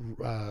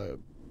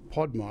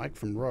mic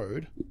from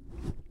Rode,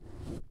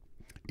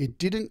 it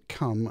didn't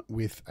come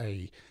with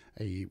a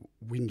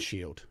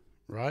windshield,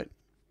 right?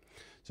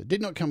 So it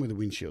did not come with a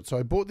windshield. So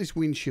I bought this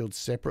windshield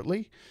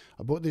separately.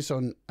 I bought this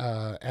on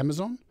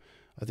Amazon.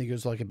 I think it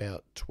was like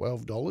about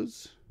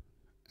 $12.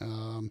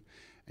 And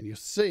you'll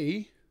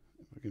see,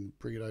 if I can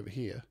bring it over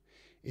here,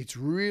 it's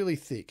really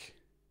thick.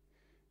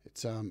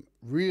 It's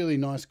really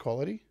nice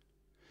quality.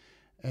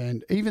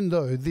 And even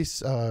though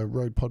this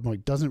Rode pod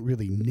mic doesn't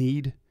really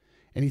need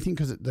anything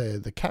because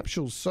the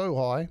capsule's so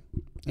high.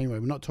 Anyway,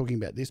 we're not talking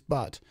about this,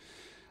 but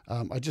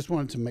I just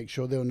wanted to make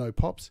sure there were no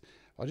pops.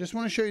 I just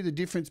want to show you the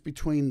difference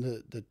between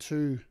the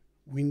two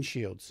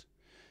windshields.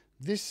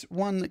 This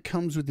one that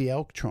comes with the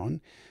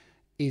Alctron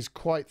is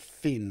quite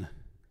thin.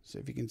 So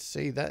if you can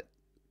see that,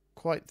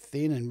 quite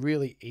thin and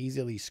really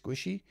easily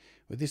squishy.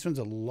 But this one's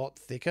a lot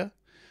thicker.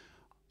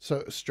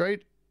 So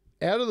straight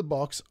out of the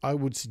box, I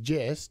would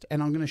suggest,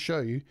 and I'm going to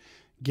show you,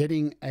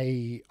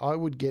 I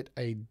would get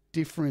a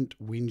different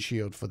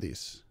windshield for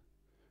this,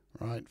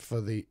 right?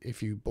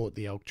 If you bought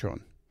the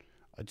Alctron.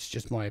 It's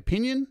just my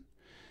opinion,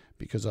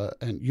 because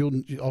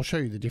I'll show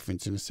you the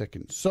difference in a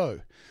second. So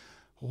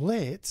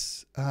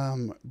let's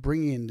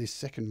bring in this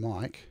second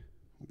mic.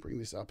 We'll bring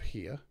this up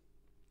here.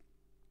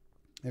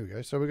 There we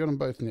go. So we've got them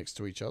both next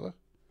to each other.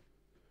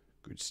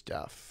 Good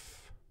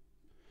stuff.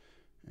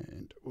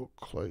 And we'll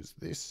close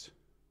this.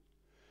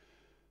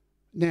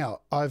 Now,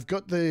 I've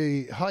got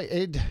the... Hi,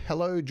 Ed.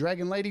 Hello,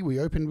 Dragon Lady. We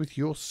opened with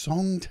your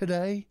song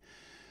today.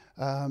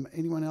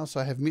 Anyone else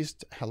I have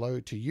missed? Hello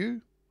to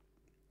you.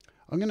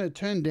 I'm going to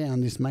turn down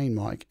this main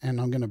mic, and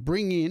I'm going to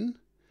bring in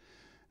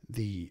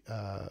the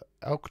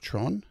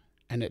Alctron,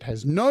 and it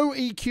has no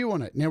EQ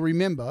on it. Now,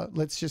 remember,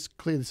 let's just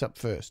clear this up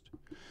first.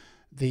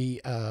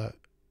 The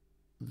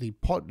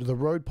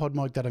Rode pod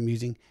mic that I'm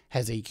using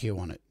has EQ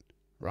on it,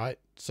 right?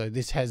 So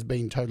this has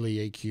been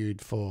totally EQ'd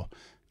for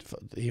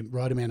the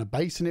right amount of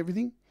bass and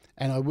everything,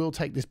 and I will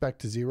take this back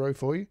to 0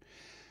 for you.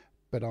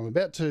 But I'm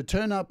about to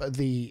turn up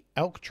the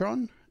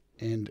Alctron,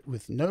 and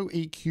with no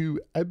EQ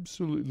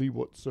absolutely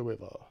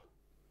whatsoever.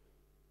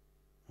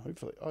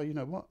 Hopefully, oh, you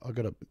know what? I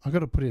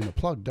gotta put in a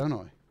plug, don't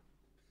I?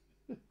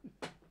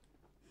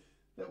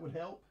 That would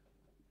help.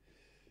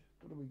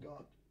 What do we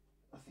got?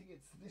 I think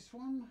it's this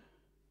one.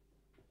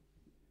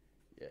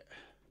 Yeah.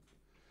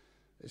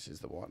 This is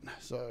the one.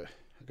 So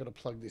I've got to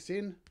plug this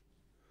in.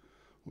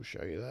 We'll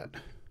show you that.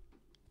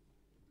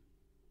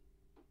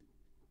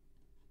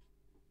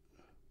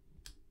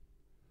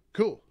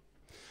 Cool.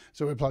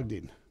 So we're plugged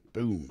in.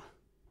 Boom.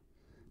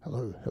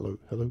 Hello, hello,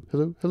 hello,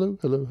 hello, hello,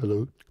 hello,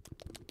 hello.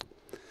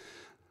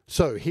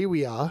 So here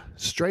we are,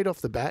 straight off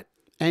the bat.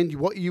 And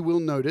what you will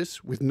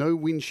notice with no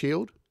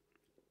windshield,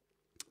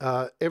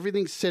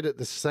 everything's set at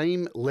the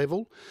same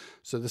level.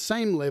 So the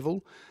same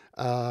level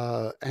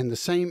and the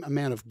same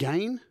amount of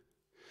gain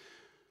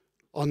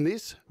on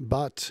this.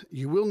 But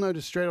you will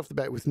notice straight off the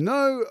bat with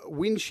no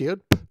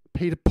windshield,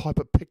 Peter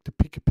Piper picked a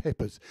pick of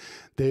peppers.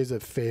 There's a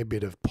fair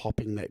bit of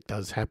popping that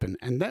does happen.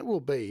 And that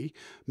will be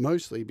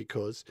mostly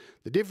because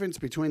the difference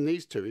between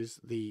these two is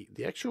the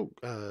actual,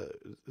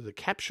 the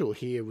capsule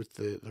here with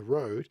the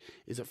Rode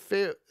is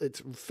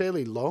it's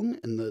fairly long,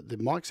 and the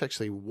mic's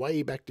actually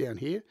way back down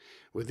here,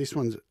 where this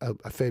one's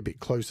a fair bit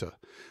closer.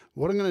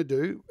 What I'm going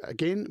to do,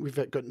 again, we've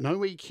got no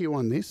EQ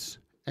on this,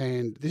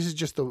 and this is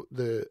just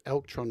the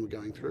Alctron we're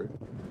going through.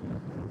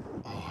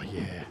 Oh,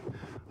 yeah.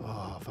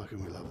 Oh,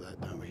 fucking we love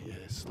that, don't we?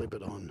 Yeah, slip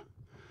it on.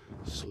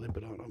 Slip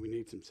it on. Oh, we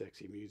need some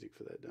sexy music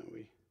for that, don't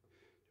we? Do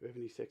we have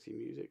any sexy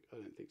music? I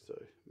don't think so.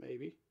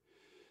 Maybe.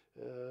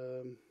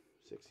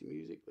 Sexy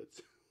music.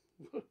 Let's...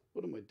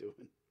 What am I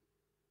doing?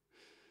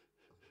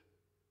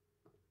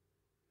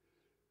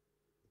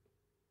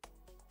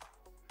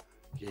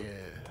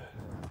 Yeah.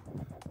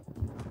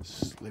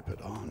 Slip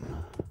it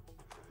on.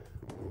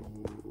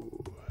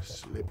 Ooh,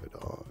 slip it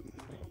on.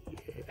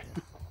 Yeah.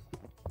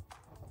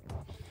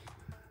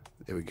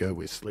 There we go,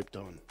 we're slipped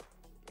on.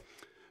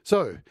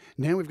 So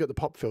now we've got the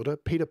pop filter.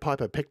 Peter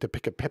Piper picked a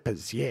pick of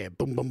peppers. Yeah,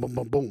 boom, boom, boom,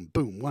 boom, boom,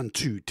 boom. 1,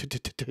 2,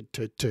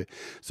 2.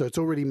 So it's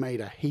already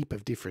made a heap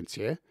of difference,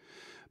 yeah?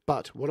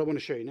 But what I want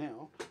to show you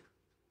now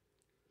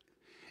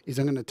is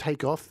I'm going to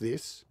take off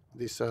this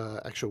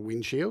actual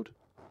windshield.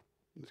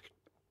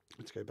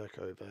 Let's go back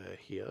over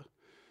here.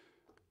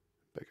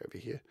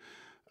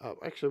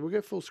 Actually, we'll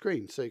go full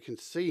screen so you can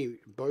see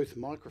both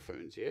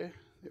microphones, yeah?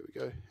 There we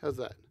go. How's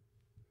that?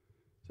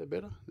 Is that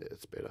better? Yeah,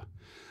 it's better.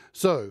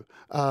 So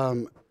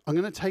I'm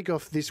going to take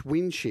off this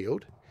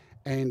windshield,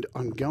 and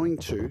I'm going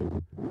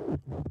to...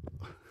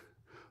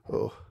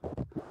 I'm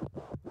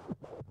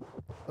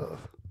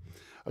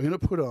going to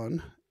put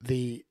on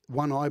the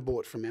one I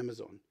bought from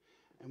Amazon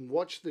and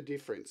watch the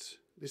difference.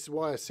 This is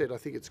why I said I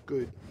think it's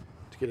good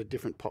to get a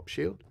different pop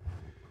shield.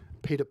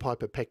 Peter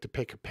Piper pecked a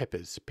peck of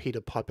peppers.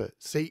 Peter Piper,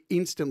 see,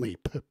 instantly.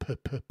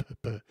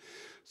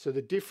 So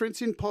the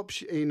difference in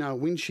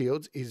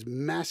windshields is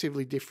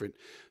massively different.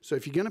 So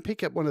if you're going to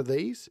pick up one of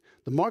these,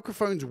 the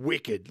microphone's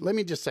wicked. Let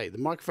me just say, the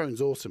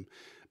microphone's awesome,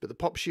 but the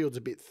pop shield's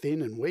a bit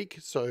thin and weak.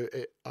 So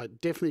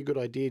definitely a good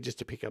idea just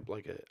to pick up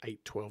like a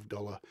 $8,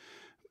 $12,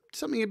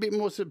 something a bit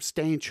more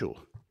substantial.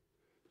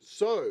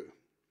 So...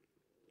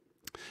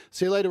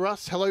 see you later,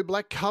 Russ. Hello,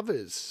 Black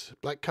Covers.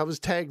 Black Covers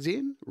tags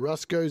in.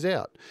 Russ goes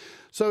out.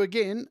 So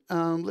again,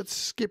 let's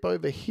skip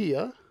over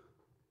here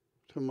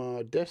to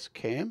my desk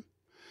cam.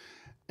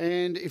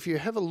 And if you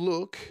have a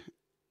look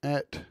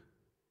at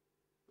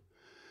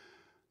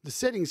the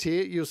settings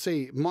here, you'll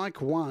see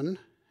mic 1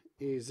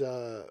 is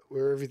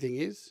where everything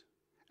is.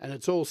 And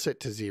it's all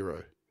set to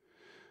 0.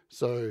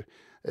 So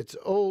it's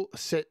all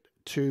set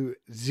to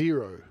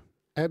 0.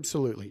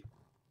 Absolutely.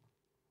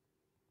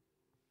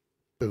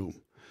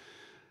 Boom.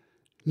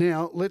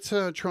 Now, let's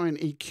try and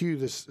EQ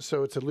this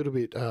so it's a little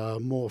bit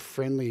more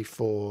friendly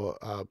for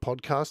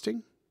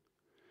podcasting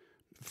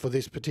for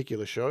this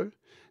particular show.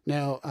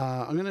 Now,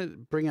 I'm going to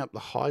bring up the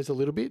highs a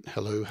little bit.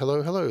 Hello,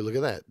 hello, hello. Look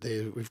at that.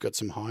 There, we've got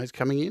some highs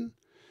coming in,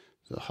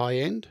 the high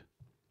end.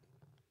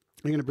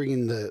 I'm going to bring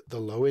in the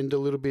low end a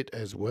little bit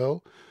as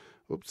well.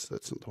 Oops,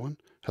 that's not the one.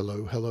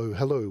 Hello, hello,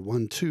 hello.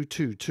 1, 2,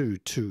 2, 2,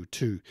 2,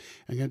 2.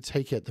 I'm going to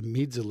take out the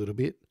mids a little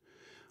bit.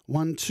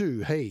 1,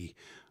 2, hey.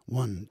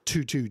 1,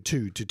 2, 2,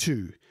 2, 2,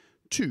 2,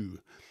 2.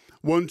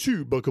 1,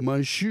 2, buckle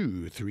my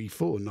shoe. 3,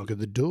 4, knock at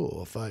the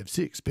door. 5,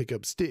 6, pick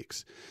up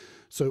sticks.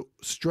 So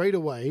straight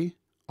away,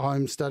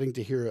 I'm starting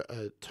to hear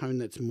a tone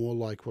that's more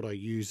like what I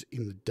use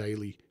in the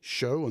daily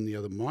show on the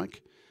other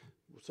mic.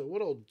 So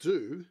what I'll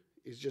do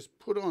is just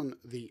put on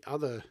the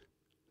other,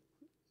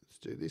 let's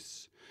do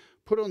this,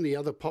 put on the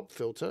other pop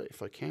filter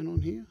if I can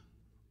on here.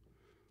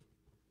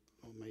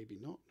 Or maybe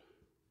not.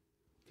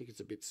 I think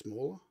it's a bit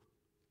smaller.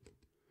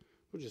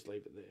 We'll just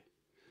leave it there.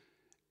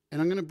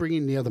 And I'm going to bring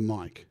in the other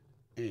mic.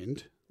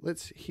 And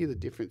let's hear the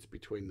difference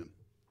between them.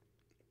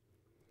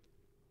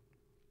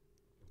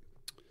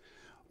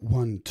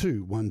 1,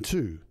 2, 1,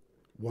 2.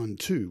 1,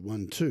 2,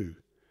 1, 2.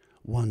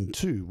 1,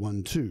 2,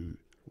 1, 2.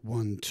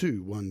 1,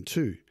 2, 1,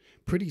 2.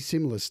 Pretty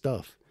similar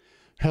stuff.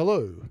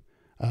 Hello.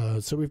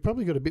 So we've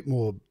probably got a bit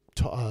more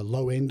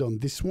low end on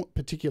this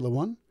particular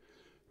one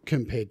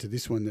compared to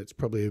this one that's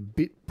probably a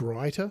bit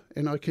brighter.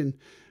 And I can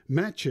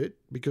match it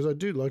because I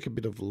do like a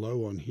bit of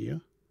low on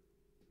here.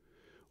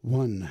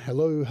 1,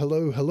 hello,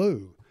 hello,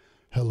 hello.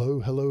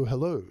 Hello, hello,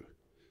 hello.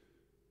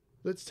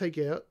 Let's take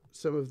out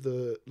some of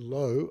the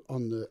low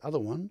on the other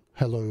one.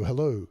 Hello,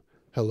 hello,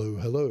 hello,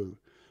 hello,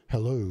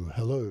 hello,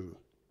 hello.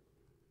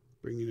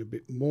 Bring in a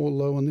bit more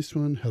low on this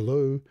one.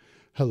 Hello,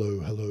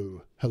 hello,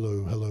 hello,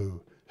 hello,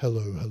 hello,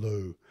 hello,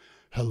 hello,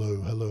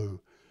 hello,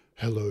 hello.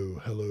 Hello,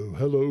 hello,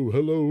 hello,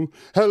 hello,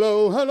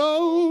 hello,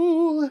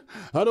 hello.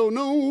 I don't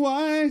know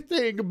why I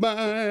think about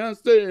I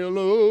say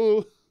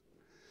hello.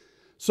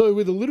 So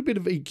with a little bit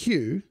of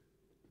EQ,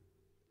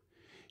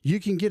 you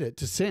can get it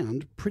to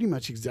sound pretty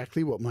much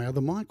exactly what my other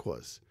mic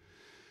was.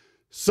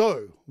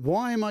 So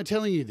why am I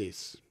telling you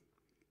this?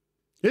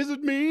 Is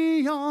it me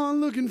you're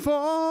looking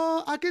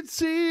for? I can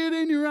see it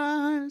in your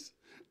eyes.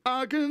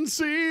 I can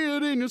see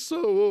it in your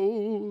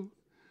soul.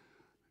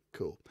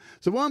 Cool.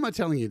 So why am I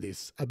telling you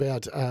this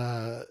about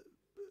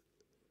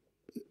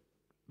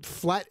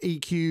flat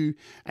EQ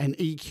and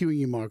EQing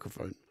your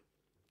microphone?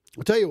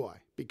 I'll tell you why.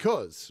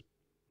 Because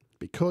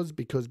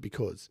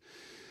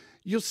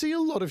you'll see a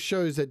lot of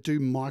shows that do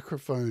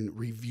microphone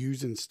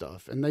reviews and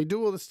stuff, and they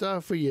do all the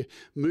stuff where you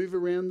move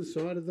around the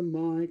side of the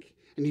mic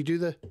and you do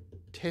the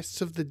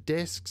tests of the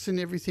desks and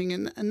everything,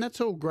 and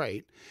that's all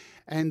great.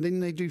 And then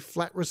they do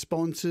flat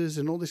responses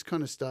and all this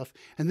kind of stuff.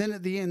 And then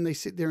at the end, they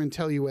sit there and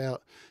tell you,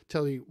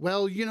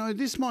 well, you know,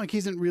 this mic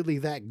isn't really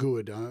that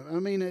good. I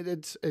mean,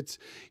 it's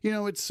you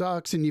know, it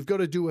sucks, and you've got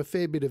to do a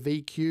fair bit of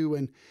EQ.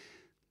 And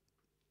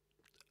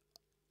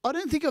I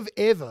don't think I've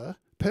ever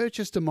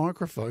purchased a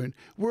microphone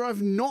where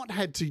I've not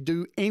had to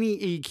do any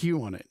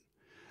EQ on it.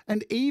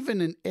 And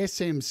even an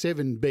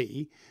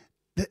SM7B,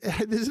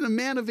 there's an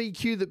amount of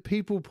EQ that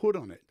people put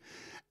on it.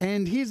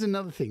 And here's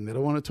another thing that I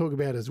want to talk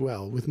about as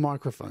well with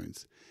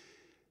microphones.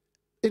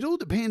 It all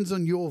depends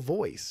on your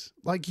voice.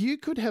 Like, you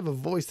could have a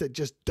voice that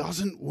just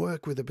doesn't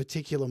work with a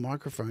particular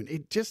microphone.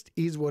 It just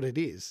is what it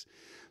is.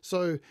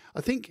 So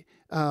I think,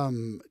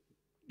 you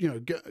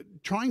know,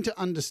 trying to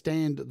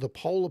understand the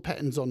polar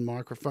patterns on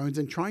microphones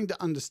and trying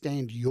to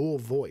understand your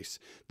voice.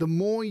 The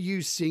more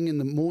you sing and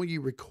the more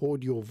you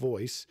record your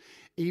voice,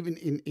 even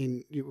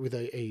with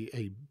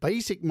a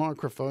basic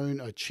microphone,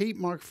 a cheap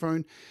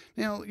microphone.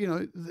 Now, you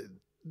know,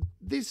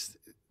 this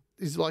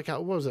is like,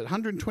 what was it,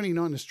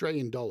 129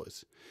 Australian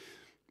dollars.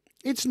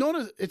 It's not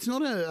a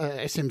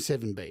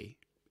SM7B.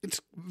 It's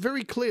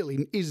very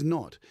clearly is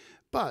not.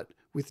 But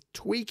with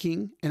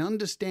tweaking and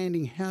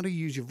understanding how to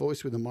use your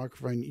voice with a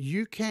microphone,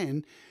 you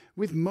can,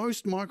 with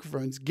most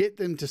microphones, get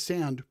them to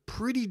sound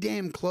pretty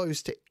damn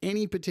close to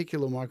any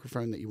particular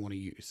microphone that you want to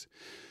use.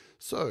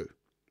 So,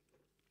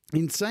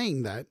 in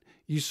saying that,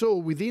 you saw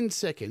within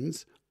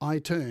seconds, I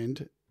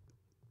turned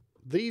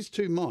these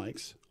two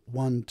mics,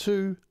 1,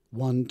 2,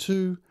 1,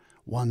 2,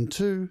 1,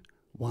 2,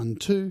 1,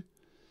 2,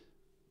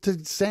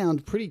 to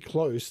sound pretty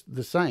close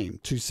the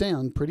same, to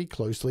sound pretty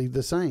closely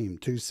the same,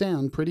 to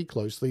sound pretty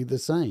closely the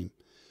same.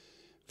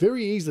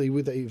 Very easily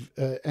with a,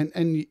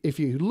 and if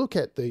you look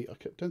at the, I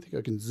don't think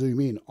I can zoom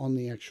in on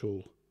the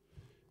actual,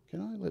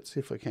 can I? Let's see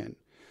if I can.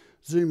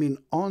 Zoom in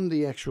on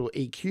the actual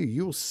EQ.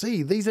 You'll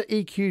see these are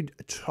EQ'd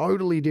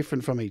totally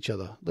different from each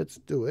other. Let's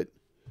do it.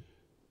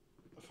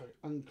 If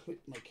I unclip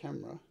my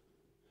camera.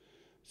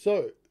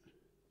 So,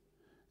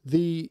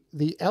 the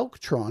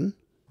Alctron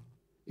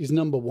is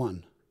number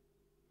 1.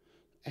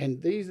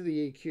 And these are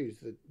the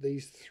EQs,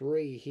 these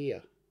 3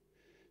 here.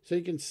 So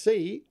you can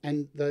see,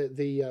 and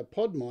the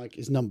pod mic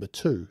is number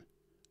 2,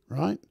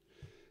 right?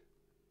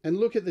 And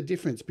look at the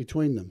difference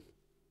between them.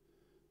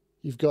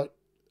 You've got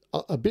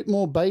a bit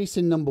more bass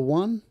in number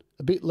 1,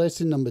 a bit less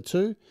in number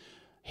 2,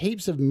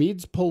 heaps of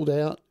mids pulled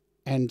out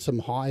and some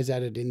highs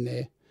added in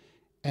there.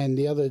 And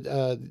the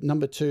other,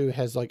 number 2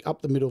 has like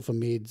up the middle for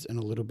mids and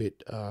a little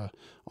bit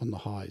on the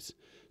highs.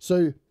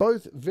 So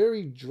both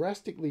very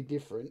drastically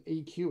different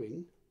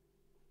EQing,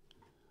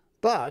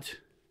 but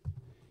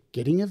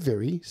getting a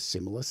very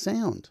similar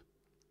sound.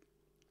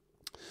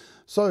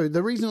 So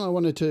the reason I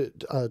wanted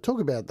to talk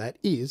about that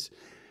is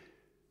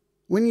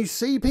when you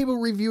see people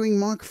reviewing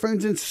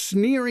microphones and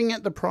sneering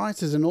at the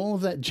prices and all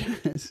of that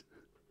jazz,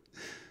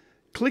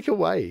 click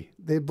away.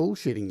 They're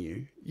bullshitting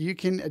you. You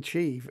can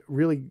achieve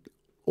really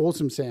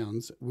awesome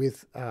sounds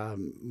with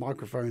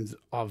microphones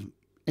of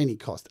any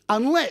cost.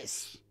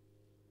 Unless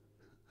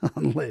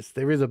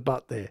there is a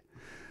but there.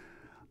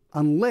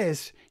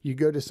 Unless you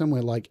go to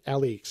somewhere like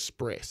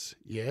AliExpress,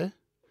 yeah?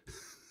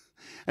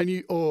 And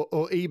you or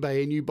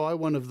eBay, and you buy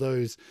one of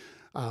those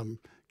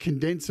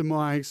condenser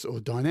mics or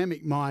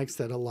dynamic mics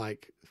that are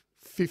like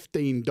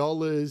 $15,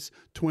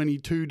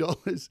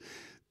 $22.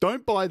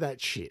 Don't buy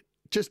that shit.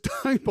 Just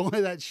don't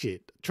buy that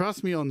shit.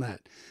 Trust me on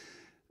that.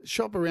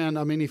 Shop around.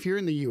 I mean, if you're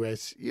in the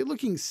US, you're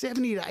looking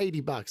 $70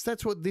 to $80.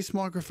 That's what this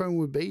microphone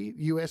would be,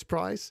 US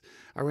price,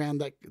 around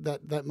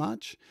that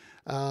much.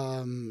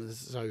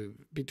 So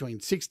between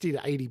 $60 to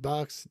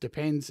 $80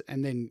 depends,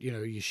 and then, you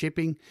know, your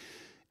shipping.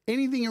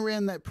 Anything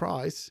around that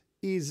price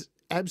is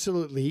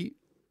absolutely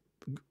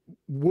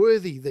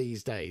worthy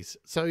these days.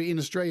 So in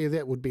Australia,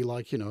 that would be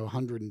like, you know,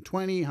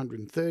 120,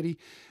 130.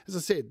 As I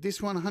said, this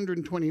one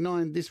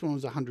 129, this one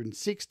was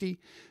 160,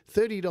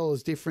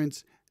 $30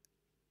 difference.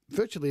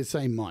 Virtually the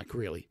same mic,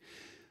 really.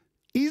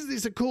 Is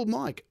this a cool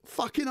mic?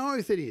 Fucking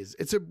oath it is.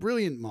 It's a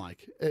brilliant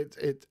mic.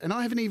 And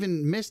I haven't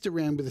even messed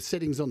around with the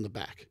settings on the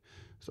back.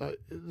 So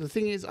the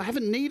thing is, I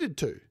haven't needed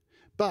to.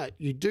 But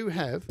you do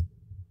have,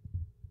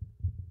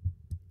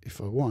 if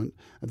I want,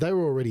 they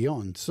were already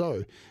on.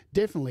 So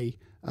definitely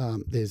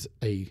there's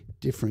a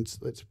difference.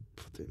 Let's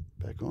put that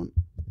back on.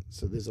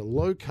 So there's a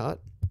low cut,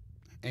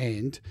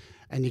 and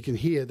you can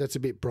hear that's a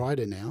bit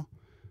brighter now.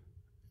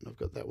 I've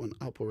got that one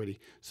up already.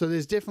 So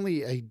there's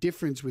definitely a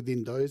difference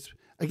within those.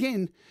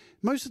 Again,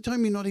 most of the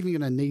time you're not even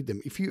going to need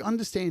them. If you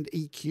understand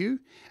EQ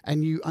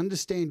and you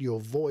understand your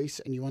voice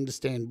and you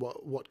understand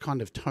what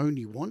kind of tone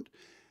you want,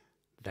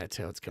 that's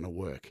how it's going to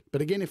work.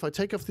 But again, if I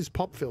take off this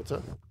pop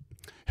filter,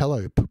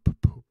 hello,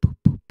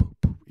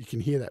 you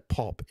can hear that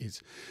pop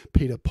is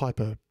Peter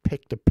Piper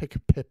Pecked Pecker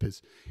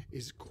Peppers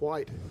is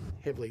quite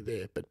heavily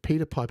there, but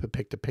Peter Piper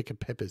Pecked Pecker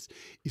Peppers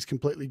is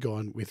completely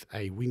gone with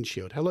a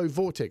windshield. Hello,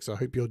 Vortex. I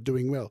hope you're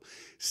doing well.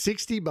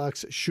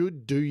 $60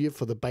 should do you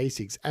for the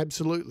basics.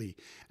 Absolutely.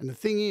 And the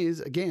thing is,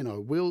 again, I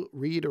will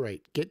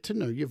reiterate, get to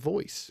know your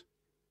voice.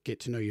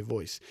 Get to know your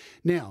voice.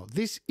 Now,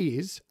 this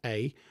is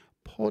a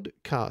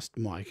podcast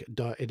mic.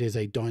 It is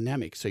a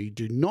dynamic, so you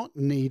do not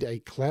need a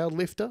cloud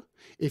lifter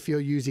if you're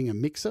using a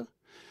mixer.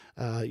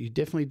 You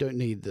definitely don't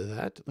need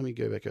that. Let me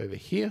go back over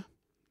here.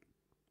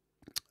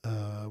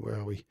 Where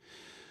are we?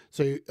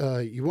 So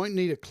you won't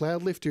need a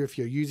cloud lifter if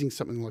you're using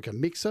something like a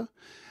mixer.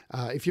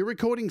 If you're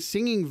recording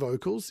singing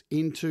vocals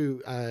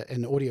into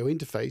an audio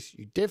interface,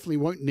 you definitely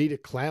won't need a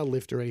cloud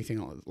lift or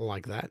anything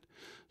like that.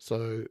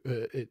 So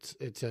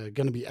it's going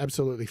to be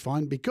absolutely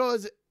fine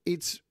because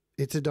it's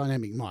a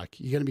dynamic mic.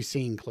 You're going to be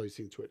singing close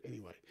into it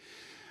anyway.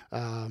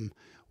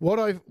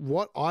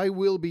 What I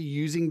will be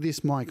using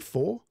this mic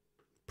for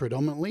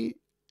predominantly,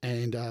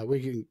 and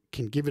we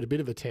can give it a bit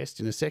of a test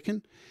in a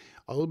second.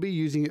 I will be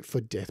using it for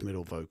death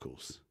metal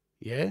vocals.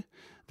 Yeah,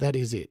 that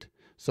is it.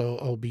 So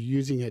I'll be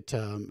using it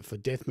for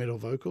death metal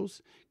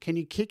vocals. Can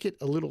you kick it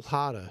a little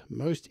harder?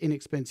 Most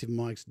inexpensive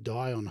mics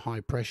die on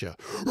high pressure.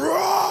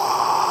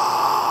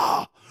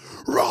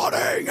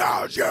 Running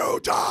as you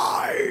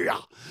die.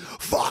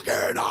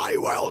 Fucking I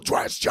will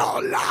twist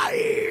your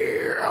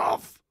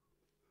life.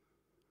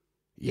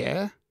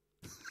 Yeah?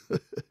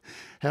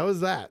 How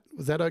was that?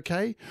 Was that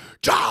okay?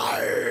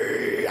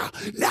 Die!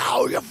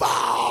 Now you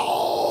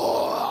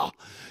fall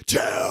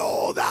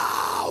to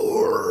the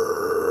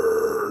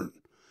earth.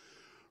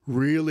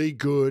 Really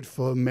good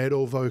for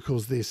metal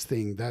vocals, this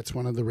thing. That's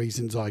one of the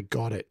reasons I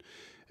got it.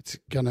 It's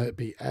going to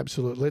be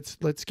absolute.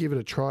 Let's give it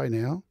a try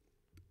now.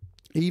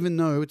 Even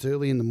though it's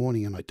early in the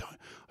morning and I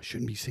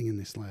shouldn't be singing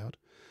this loud.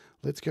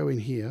 Let's go in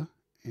here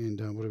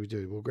and what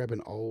do? We'll grab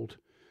one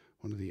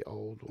of the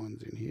old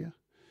ones in here.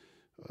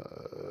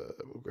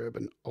 We'll grab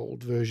an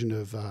old version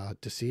of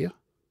Desir.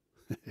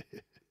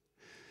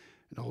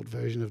 An old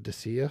version of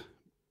Desir,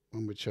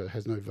 one which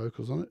has no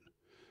vocals on it.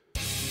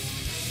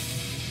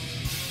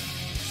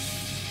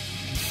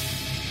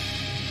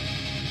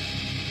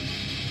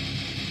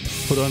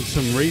 Put on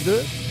some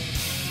reverb.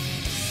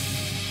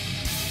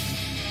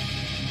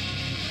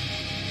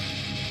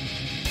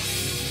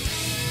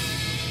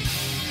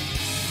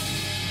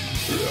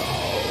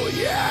 Oh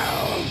yeah!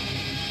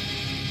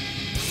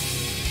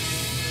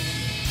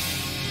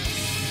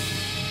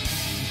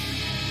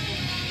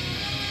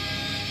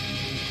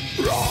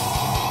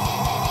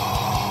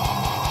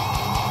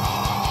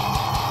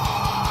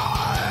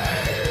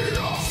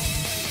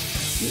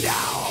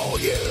 Now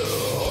you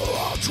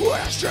are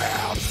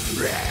twisted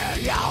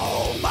in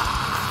your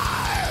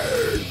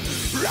mind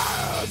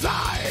as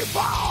I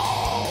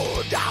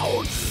fall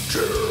down to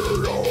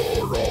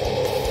your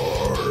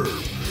Lord.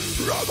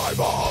 As I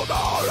fall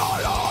down on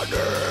your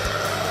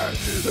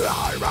knee, I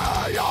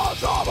may your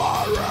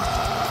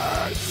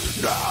suffering.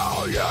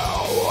 Now you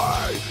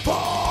wait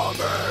for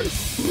me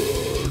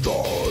to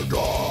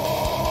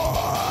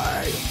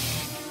die.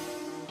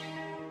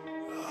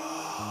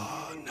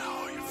 Now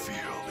you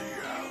feel the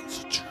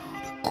answer to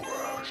the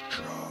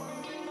question.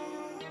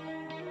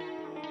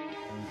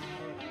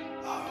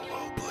 I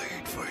will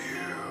bleed for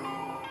you.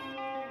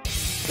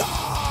 Now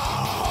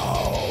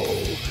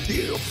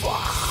you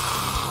fall,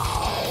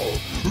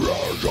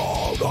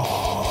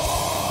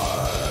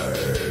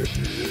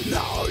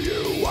 now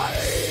you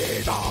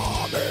wait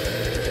on me.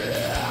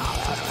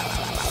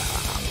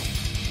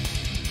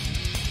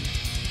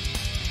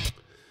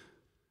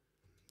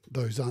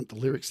 Those aren't the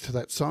lyrics to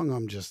that song.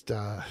 I'm just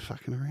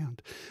fucking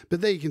around.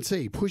 But there you can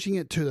see, pushing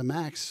it to the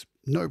max,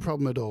 no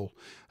problem at all.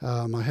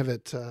 I have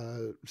it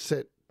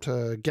set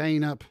to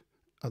gain up.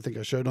 I think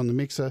I showed on the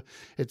mixer.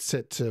 It's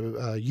set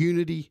to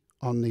unity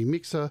on the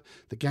mixer.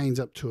 The gain's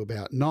up to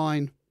about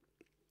 9.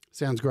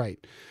 Sounds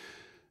great.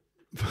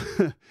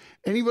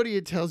 Anybody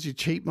who tells you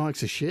cheap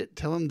mics are shit,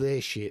 tell them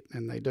they're shit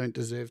and they don't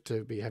deserve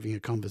to be having a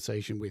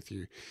conversation with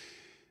you.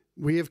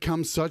 We have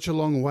come such a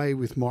long way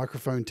with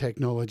microphone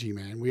technology,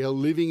 man. We are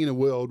living in a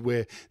world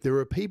where there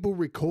are people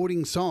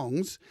recording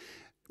songs,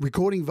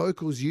 recording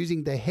vocals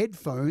using their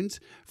headphones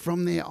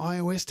from their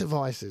iOS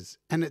devices,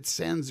 and it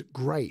sounds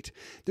great.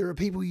 There are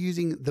people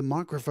using the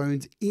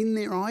microphones in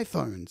their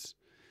iPhones.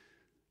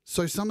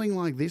 So something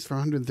like this for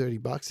 130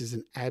 bucks is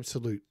an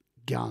absolute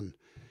gun.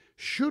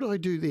 Should I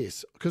do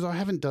this? Because I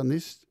haven't done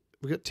this.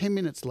 We've got 10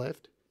 minutes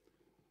left.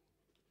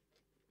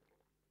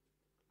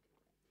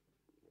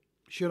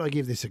 Should I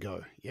give this a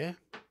go? Yeah.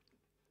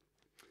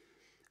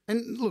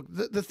 And look,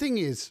 the thing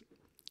is,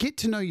 get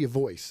to know your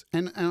voice.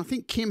 And I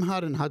think Kim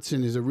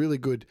Hudson is a really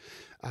good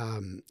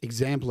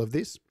example of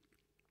this.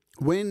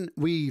 When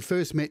we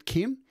first met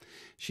Kim,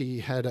 she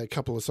had a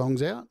couple of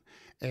songs out,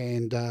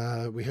 and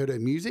we heard her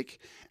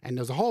music, and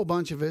there was a whole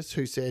bunch of us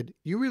who said,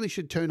 you really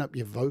should turn up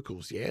your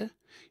vocals, yeah?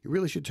 You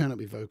really should turn up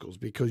your vocals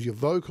because your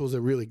vocals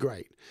are really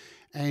great.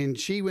 And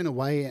she went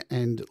away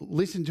and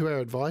listened to our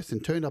advice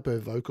and turned up her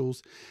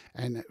vocals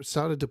and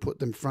started to put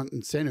them front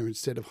and center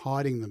instead of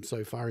hiding them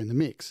so far in the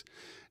mix.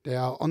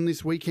 Now, on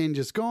this weekend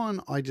just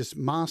gone, I just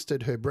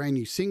mastered her brand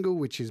new single,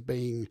 which is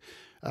being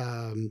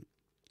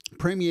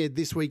premiered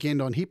this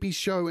weekend on Hippie's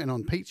show and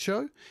on Pete's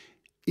show.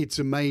 It's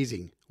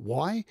amazing.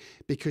 Why?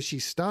 Because she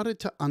started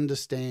to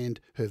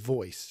understand her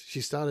voice. She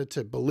started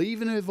to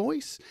believe in her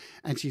voice,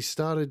 and she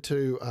started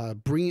to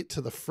bring it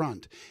to the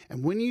front.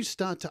 And when you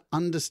start to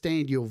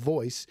understand your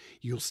voice,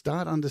 you'll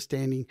start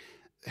understanding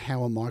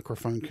how a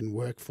microphone can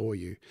work for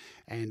you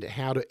and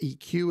how to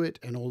EQ it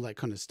and all that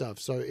kind of stuff.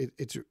 So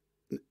it's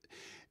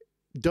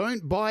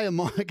don't buy a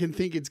mic and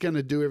think it's going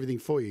to do everything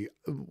for you.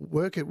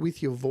 Work it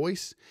with your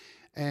voice.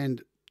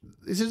 And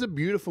this is a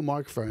beautiful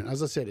microphone.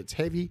 As I said, it's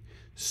heavy,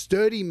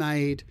 sturdy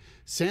made,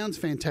 sounds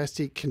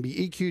fantastic, can be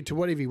EQ'd to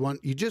whatever you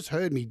want. You just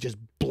heard me just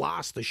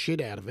blast the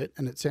shit out of it,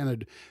 and it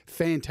sounded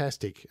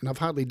fantastic, and I've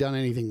hardly done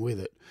anything with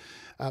it.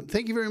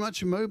 Thank you very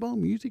much, Mobile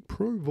Music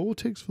Pro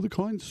Vortex, for the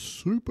kind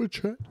super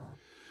chat.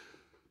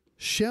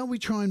 Shall we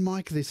try and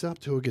mic this up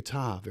to a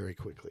guitar very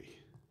quickly?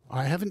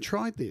 I haven't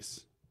tried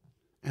this,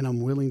 and I'm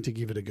willing to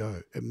give it a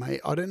go. It may.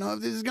 I don't know if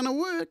this is going to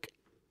work.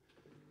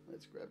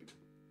 Let's grab it.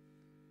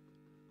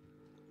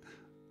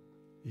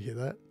 You hear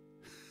that?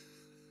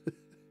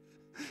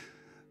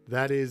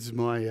 That is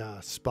my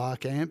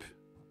Spark amp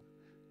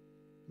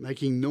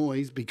making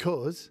noise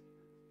because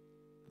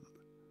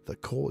the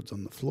cord's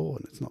on the floor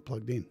and it's not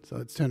plugged in. So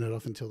let's turn it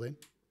off until then.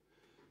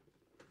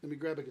 Let me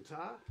grab a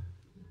guitar.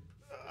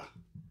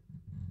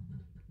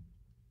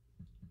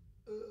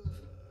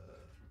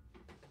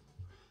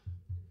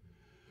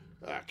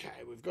 Okay,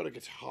 we've got a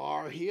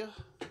guitar here.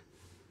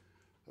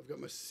 I've got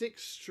my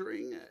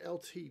 6-string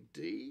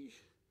LTD.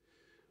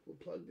 We'll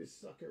plug this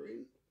sucker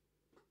in.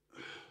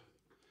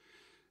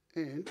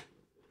 And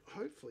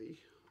hopefully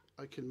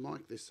I can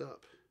mic this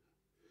up.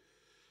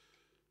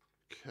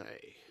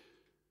 Okay.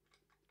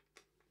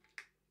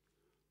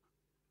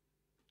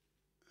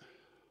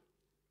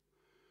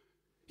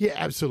 Yeah,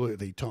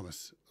 absolutely,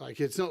 Thomas. Like,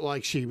 it's not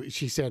like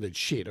she sounded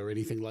shit or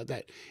anything like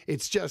that.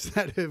 It's just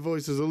that her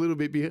voice is a little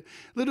bit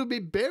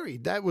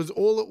buried. That was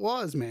all it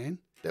was, man.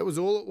 That was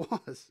all it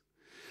was.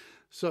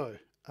 So,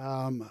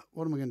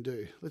 what am I going to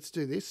do? Let's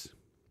do this.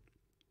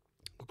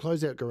 We'll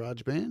close out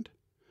GarageBand.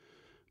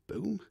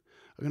 Boom.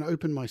 I'm going to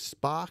open my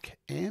Spark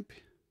amp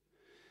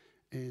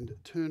and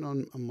turn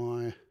on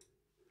my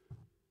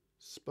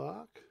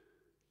Spark.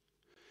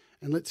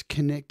 And let's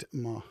connect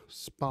my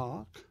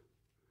Spark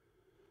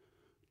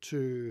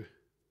to,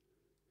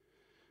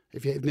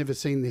 if you've never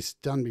seen this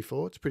done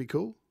before, it's pretty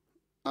cool.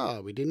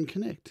 Oh, we didn't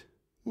connect.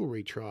 We'll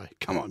retry.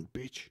 Come on,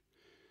 bitch.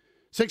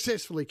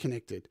 Successfully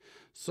connected.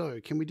 So,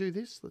 can we do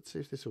this? Let's see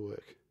if this will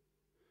work.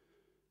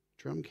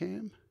 Drum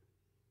cam.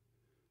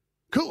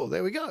 Cool,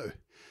 there we go.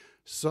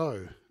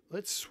 So,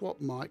 let's swap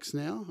mics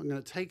now. I'm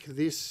going to take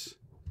this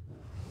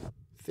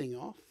thing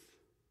off,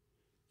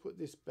 put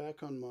this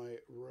back on my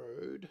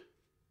Rode,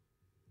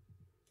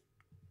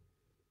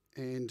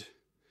 and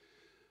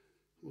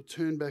we'll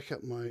turn back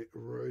up my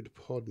Rode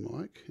pod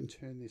mic and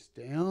turn this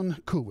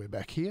down. Cool, we're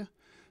back here.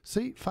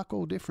 See, fuck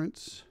all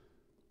difference.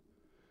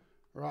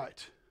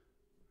 Right.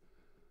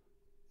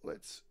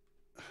 Let's...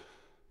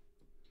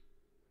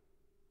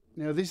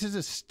 Now, this is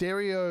a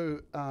stereo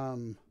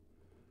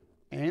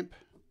amp,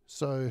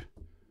 so,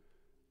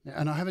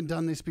 and I haven't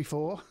done this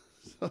before,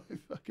 so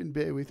fucking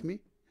bear with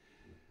me.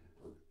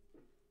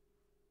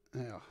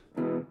 Now,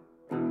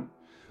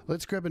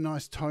 let's grab a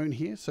nice tone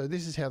here. So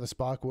this is how the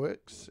Spark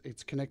works.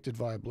 It's connected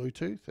via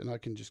Bluetooth, and I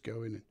can just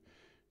go in and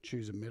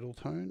choose a metal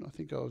tone. I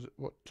think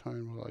what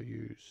tone will I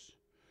use?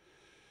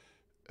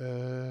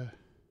 I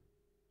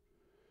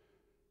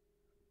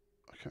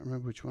can't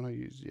remember which one I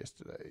used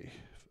yesterday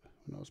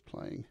when I was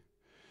playing.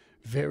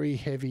 Very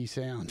heavy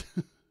sound.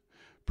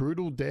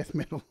 Brutal death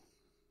metal.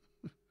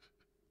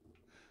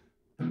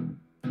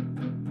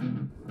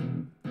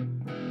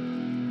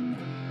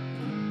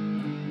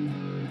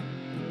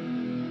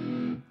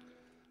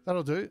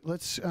 That'll do.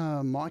 Let's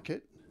mic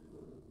it.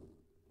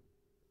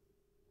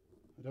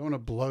 I don't want to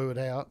blow it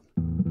out.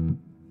 I'm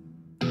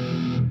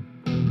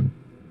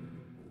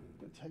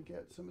going to take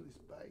out some of this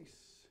bass.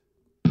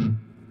 I'm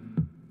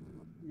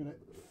going to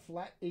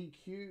flat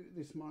EQ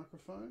this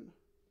microphone.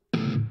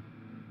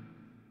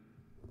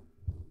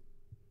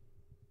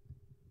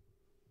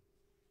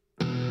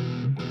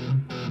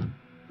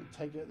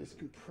 Take out this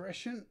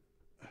compression.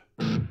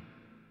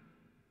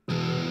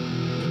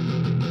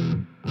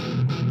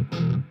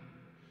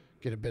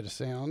 get a better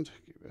sound.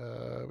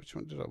 Which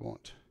one did I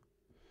want?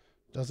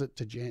 Does it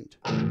to gent.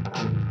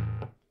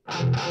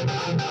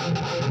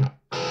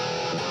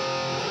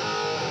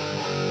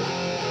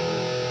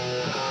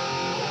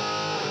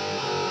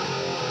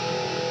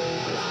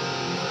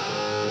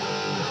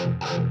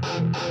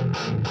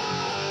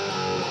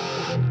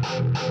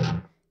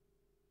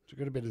 So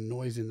got a bit of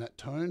noise in that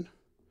tone.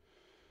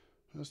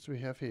 What else do we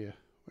have here?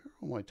 Where are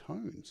all my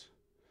tones?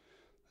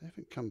 They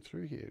haven't come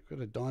through here.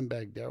 Got a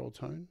Dimebag Daryl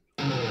tone.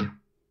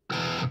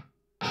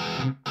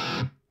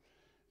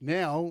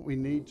 Now we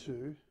need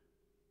to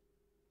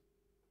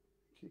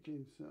kick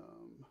in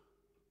some.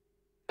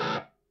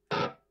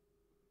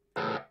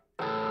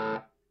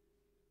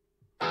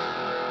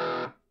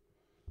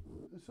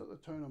 That's not the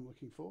tone I'm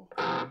looking for.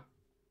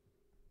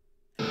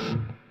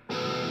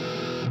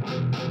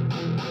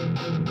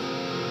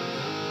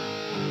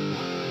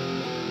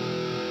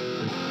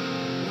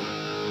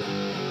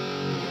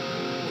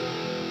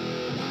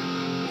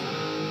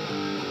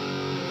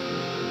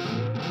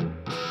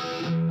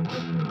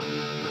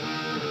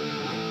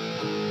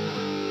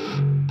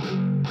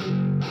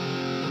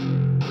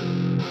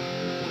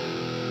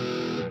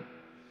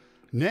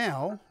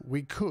 Now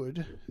we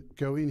could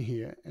go in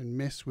here and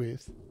mess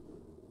with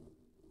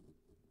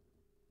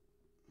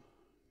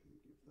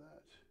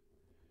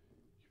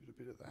give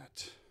it a bit of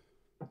that.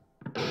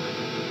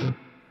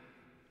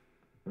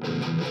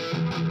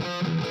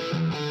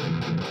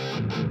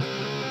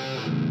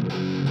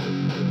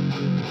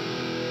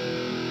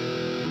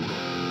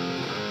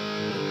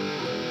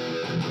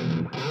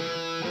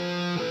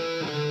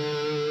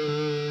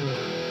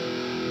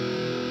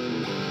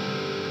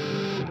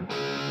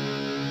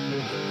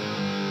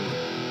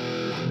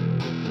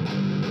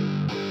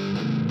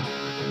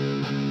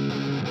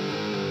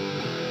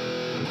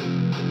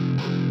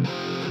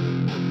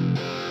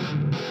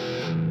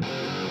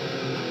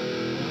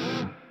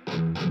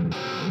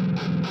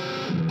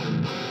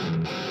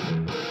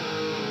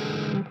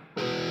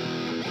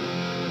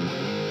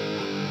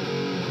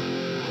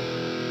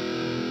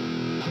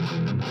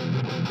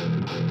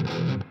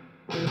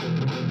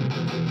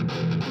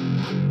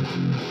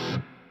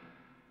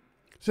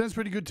 Sounds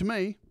pretty good to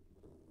me.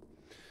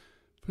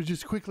 We're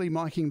just quickly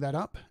miking that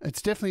up.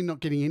 It's definitely not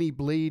getting any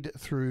bleed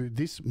through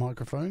this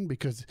microphone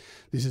because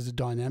this is a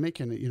dynamic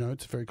and, you know,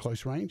 it's a very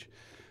close range.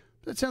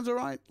 That sounds all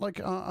right. Like,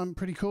 I'm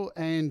pretty cool.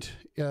 And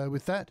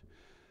with that,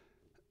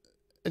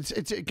 it's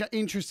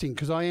interesting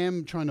because I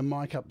am trying to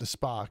mic up the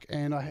spark,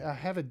 and I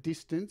have a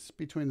distance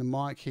between the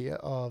mic here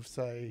of,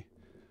 say,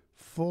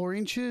 4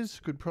 inches.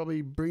 Could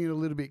probably bring it a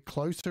little bit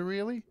closer,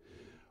 really.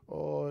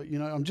 Or, you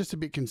know, I'm just a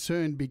bit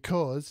concerned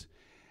because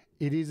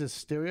it is a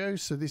stereo,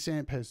 so this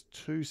amp has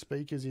 2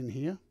 speakers in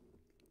here.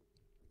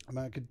 I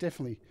mean, I could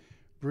definitely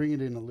bring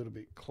it in a little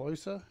bit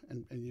closer,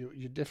 and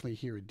you definitely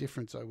hear a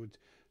difference, I would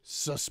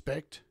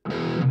suspect.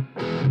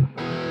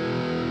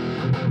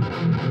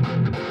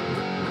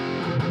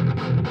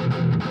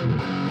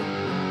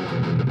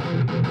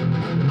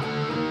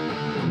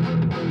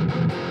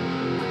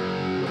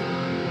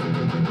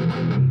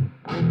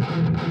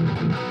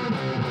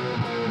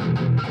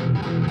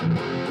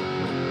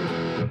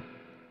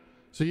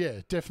 So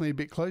yeah, definitely a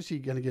bit closer.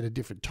 You're going to get a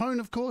different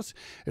tone, of course.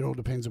 It all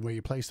depends on where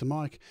you place the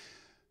mic.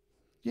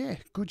 Yeah,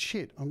 good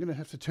shit. I'm going to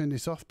have to turn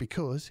this off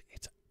because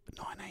it's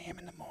 9 a.m.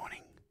 in the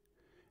morning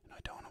and I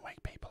don't want to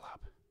wake people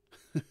up.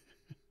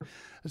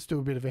 Let's do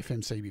a bit of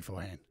FMC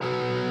beforehand.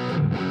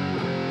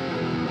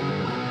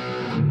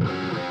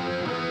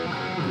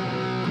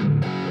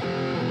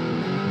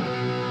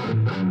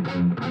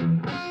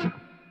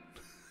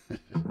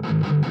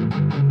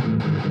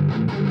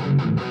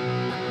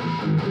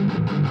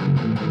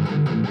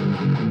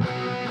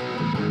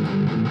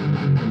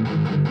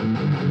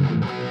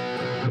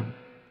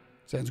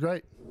 Sounds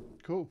great.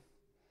 Cool.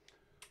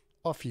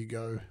 Off you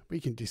go. We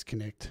can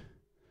disconnect.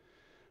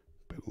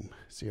 Boom.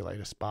 See you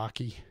later,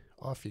 Sparky.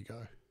 Off you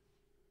go.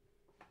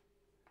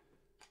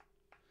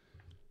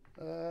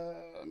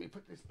 Let me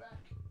put this back.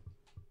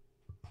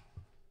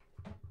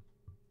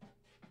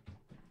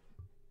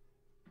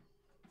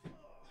 Oh,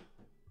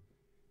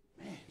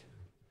 man.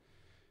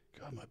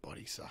 God, my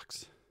body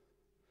sucks.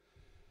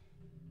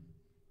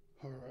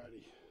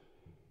 Alrighty.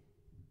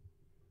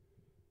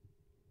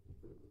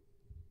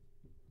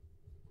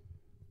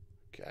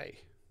 Okay.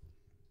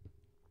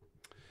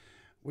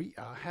 We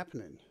are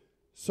happening.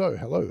 So,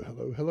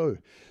 hello.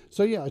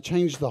 So, yeah, I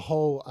changed the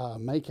whole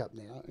makeup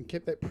now and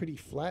kept that pretty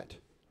flat.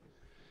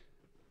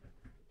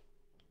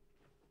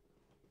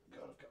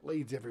 God, I've got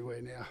leads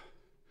everywhere now.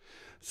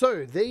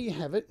 So, there you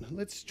have it.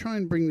 Let's try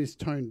and bring this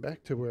tone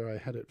back to where I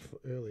had it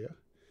earlier.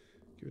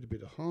 Give it a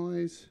bit of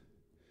highs,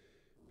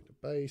 a bit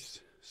of bass.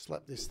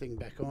 Slap this thing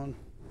back on.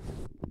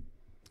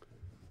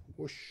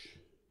 Whoosh,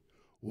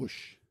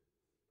 whoosh.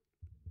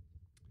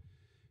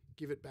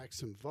 Give it back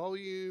some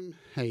volume.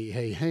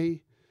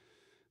 Hey.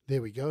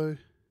 There we go.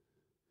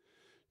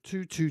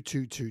 2, 2,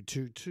 2, 2,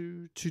 2,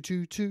 2, 2,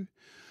 2, 2.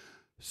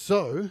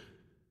 So,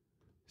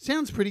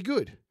 sounds pretty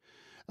good.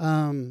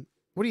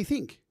 What do you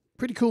think?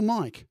 Pretty cool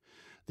mic.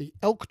 The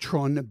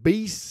Alctron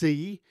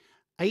BC800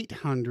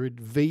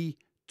 BC800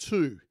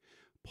 V2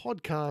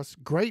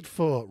 podcast. Great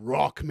for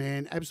rock,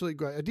 man. Absolutely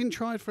great. I didn't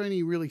try it for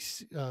any really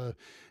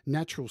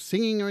natural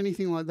singing or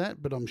anything like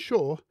that, but I'm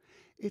sure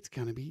it's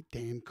going to be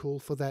damn cool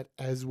for that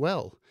as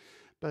well.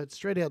 But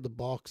straight out the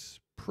box,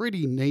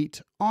 pretty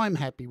neat. I'm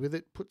happy with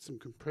it. Put some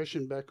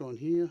compression back on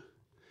here.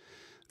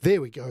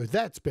 There we go.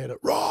 That's better.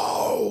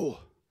 Roll!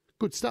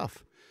 Good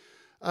stuff.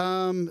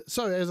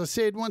 So as I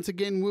said, once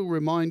again, we'll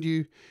remind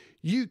you,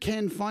 you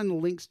can find the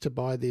links to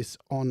buy this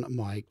on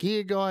my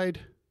gear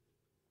guide.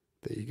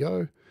 There you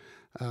go.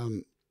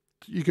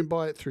 You can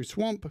buy it through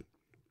Swamp.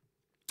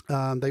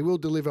 They will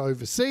deliver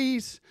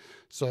overseas.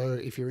 So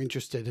if you're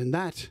interested in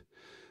that,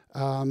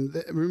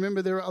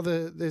 remember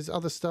there's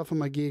other stuff on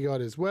my gear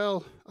guide as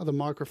well, other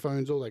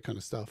microphones, all that kind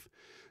of stuff.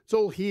 It's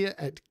all here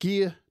at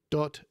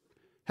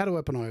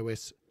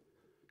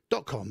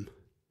gear.howtoapponios.com,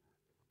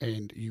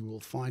 and you will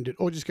find it,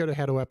 or just go to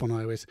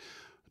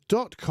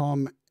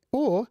howtoapponios.com,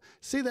 or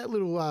see that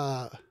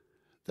little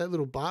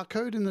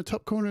barcode in the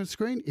top corner of the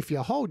screen. If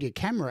you hold your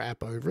camera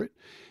app over it,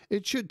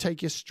 it should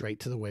take you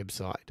straight to the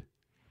website.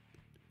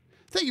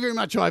 Thank you very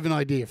much, Ivan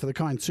Idea, for the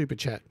kind super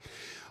chat.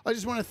 I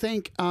just want to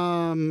thank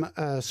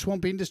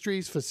Swamp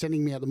Industries for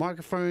sending me out the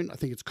microphone. I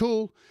think it's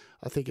cool.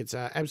 I think it's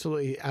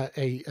absolutely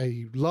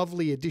a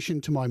lovely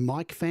addition to my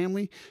mic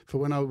family for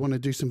when I want to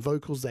do some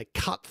vocals that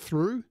cut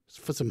through,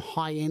 for some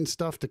high-end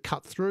stuff to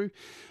cut through.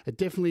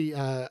 Definitely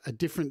a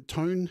different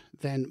tone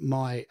than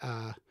my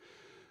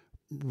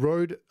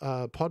Rode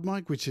pod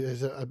mic, which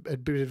is a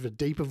bit of a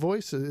deeper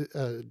voice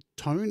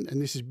tone,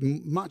 and this is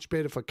much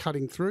better for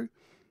cutting through.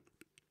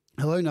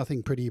 Hello,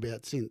 nothing pretty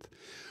about synth.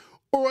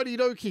 Alrighty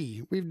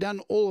dokie, we've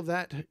done all of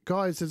that.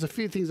 Guys, there's a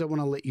few things I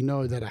want to let you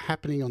know that are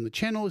happening on the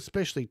channel,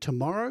 especially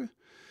tomorrow.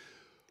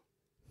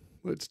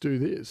 Let's do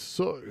this.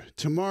 So,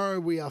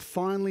 tomorrow we are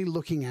finally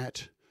looking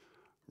at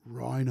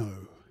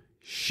Rhino.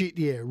 Shit,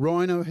 yeah,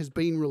 Rhino has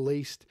been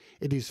released.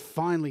 It is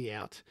finally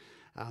out.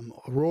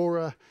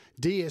 Aurora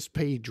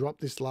DSP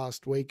dropped this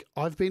last week.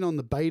 I've been on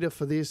the beta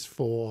for this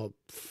for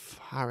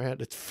far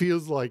out. It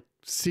feels like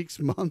 6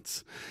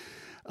 months.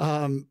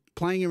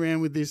 Playing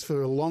around with this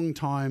for a long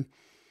time.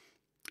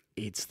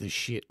 It's the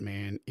shit,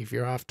 man. If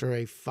you're after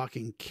a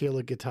fucking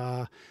killer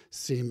guitar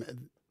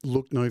sim,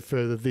 look no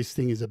further. This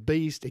thing is a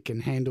beast. It can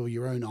handle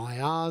your own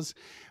IRs.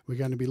 We're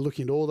going to be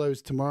looking at all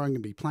those tomorrow. I'm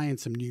going to be playing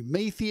some new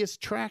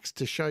Metheist tracks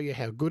to show you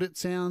how good it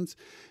sounds,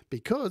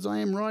 because I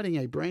am writing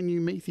a brand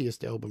new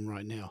Metheist album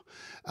right now.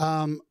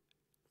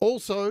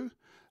 Also,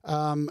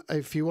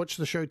 if you watch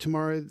the show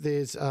tomorrow,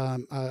 there's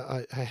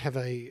I have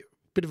a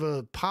bit of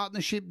a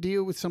partnership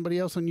deal with somebody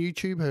else on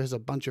YouTube who has a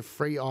bunch of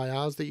free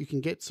IRs that you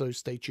can get, so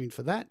stay tuned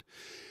for that.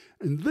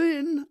 And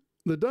then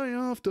the day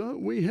after,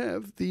 we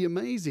have the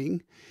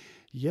amazing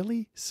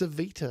Yeli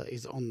Savita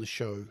is on the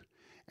show,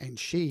 and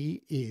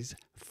she is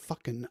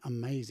fucking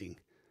amazing.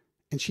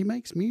 And she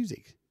makes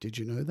music. Did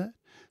you know that?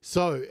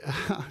 So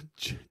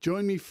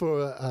join me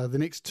for the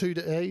next 2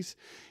 days,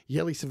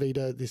 Yeli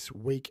Savita this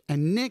week.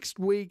 And next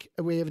week,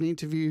 we have an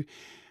interview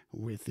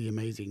with the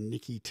amazing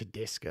Nikki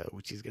Tedesca,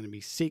 which is going to be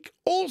sick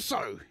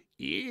also.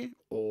 Yeah,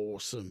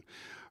 awesome.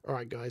 All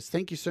right, guys,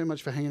 thank you so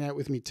much for hanging out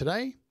with me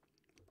today.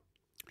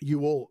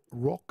 You all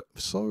rock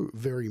so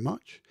very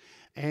much,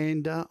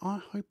 and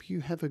I hope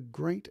you have a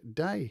great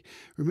day.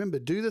 Remember,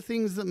 do the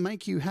things that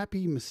make you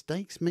happy.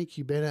 Mistakes make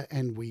you better,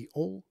 and we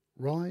all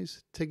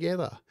rise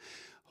together.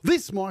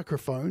 This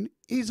microphone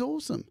is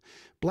awesome.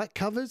 Black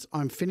covers.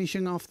 I'm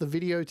finishing off the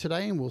video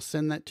today, and we'll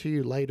send that to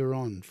you later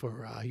on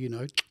for, you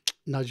know,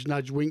 nudge,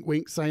 nudge, wink,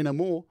 wink, say no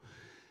more.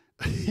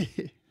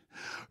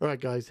 All right,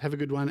 guys, have a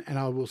good one, and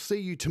I will see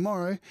you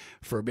tomorrow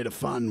for a bit of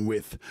fun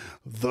with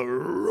the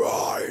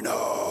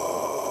Rhino.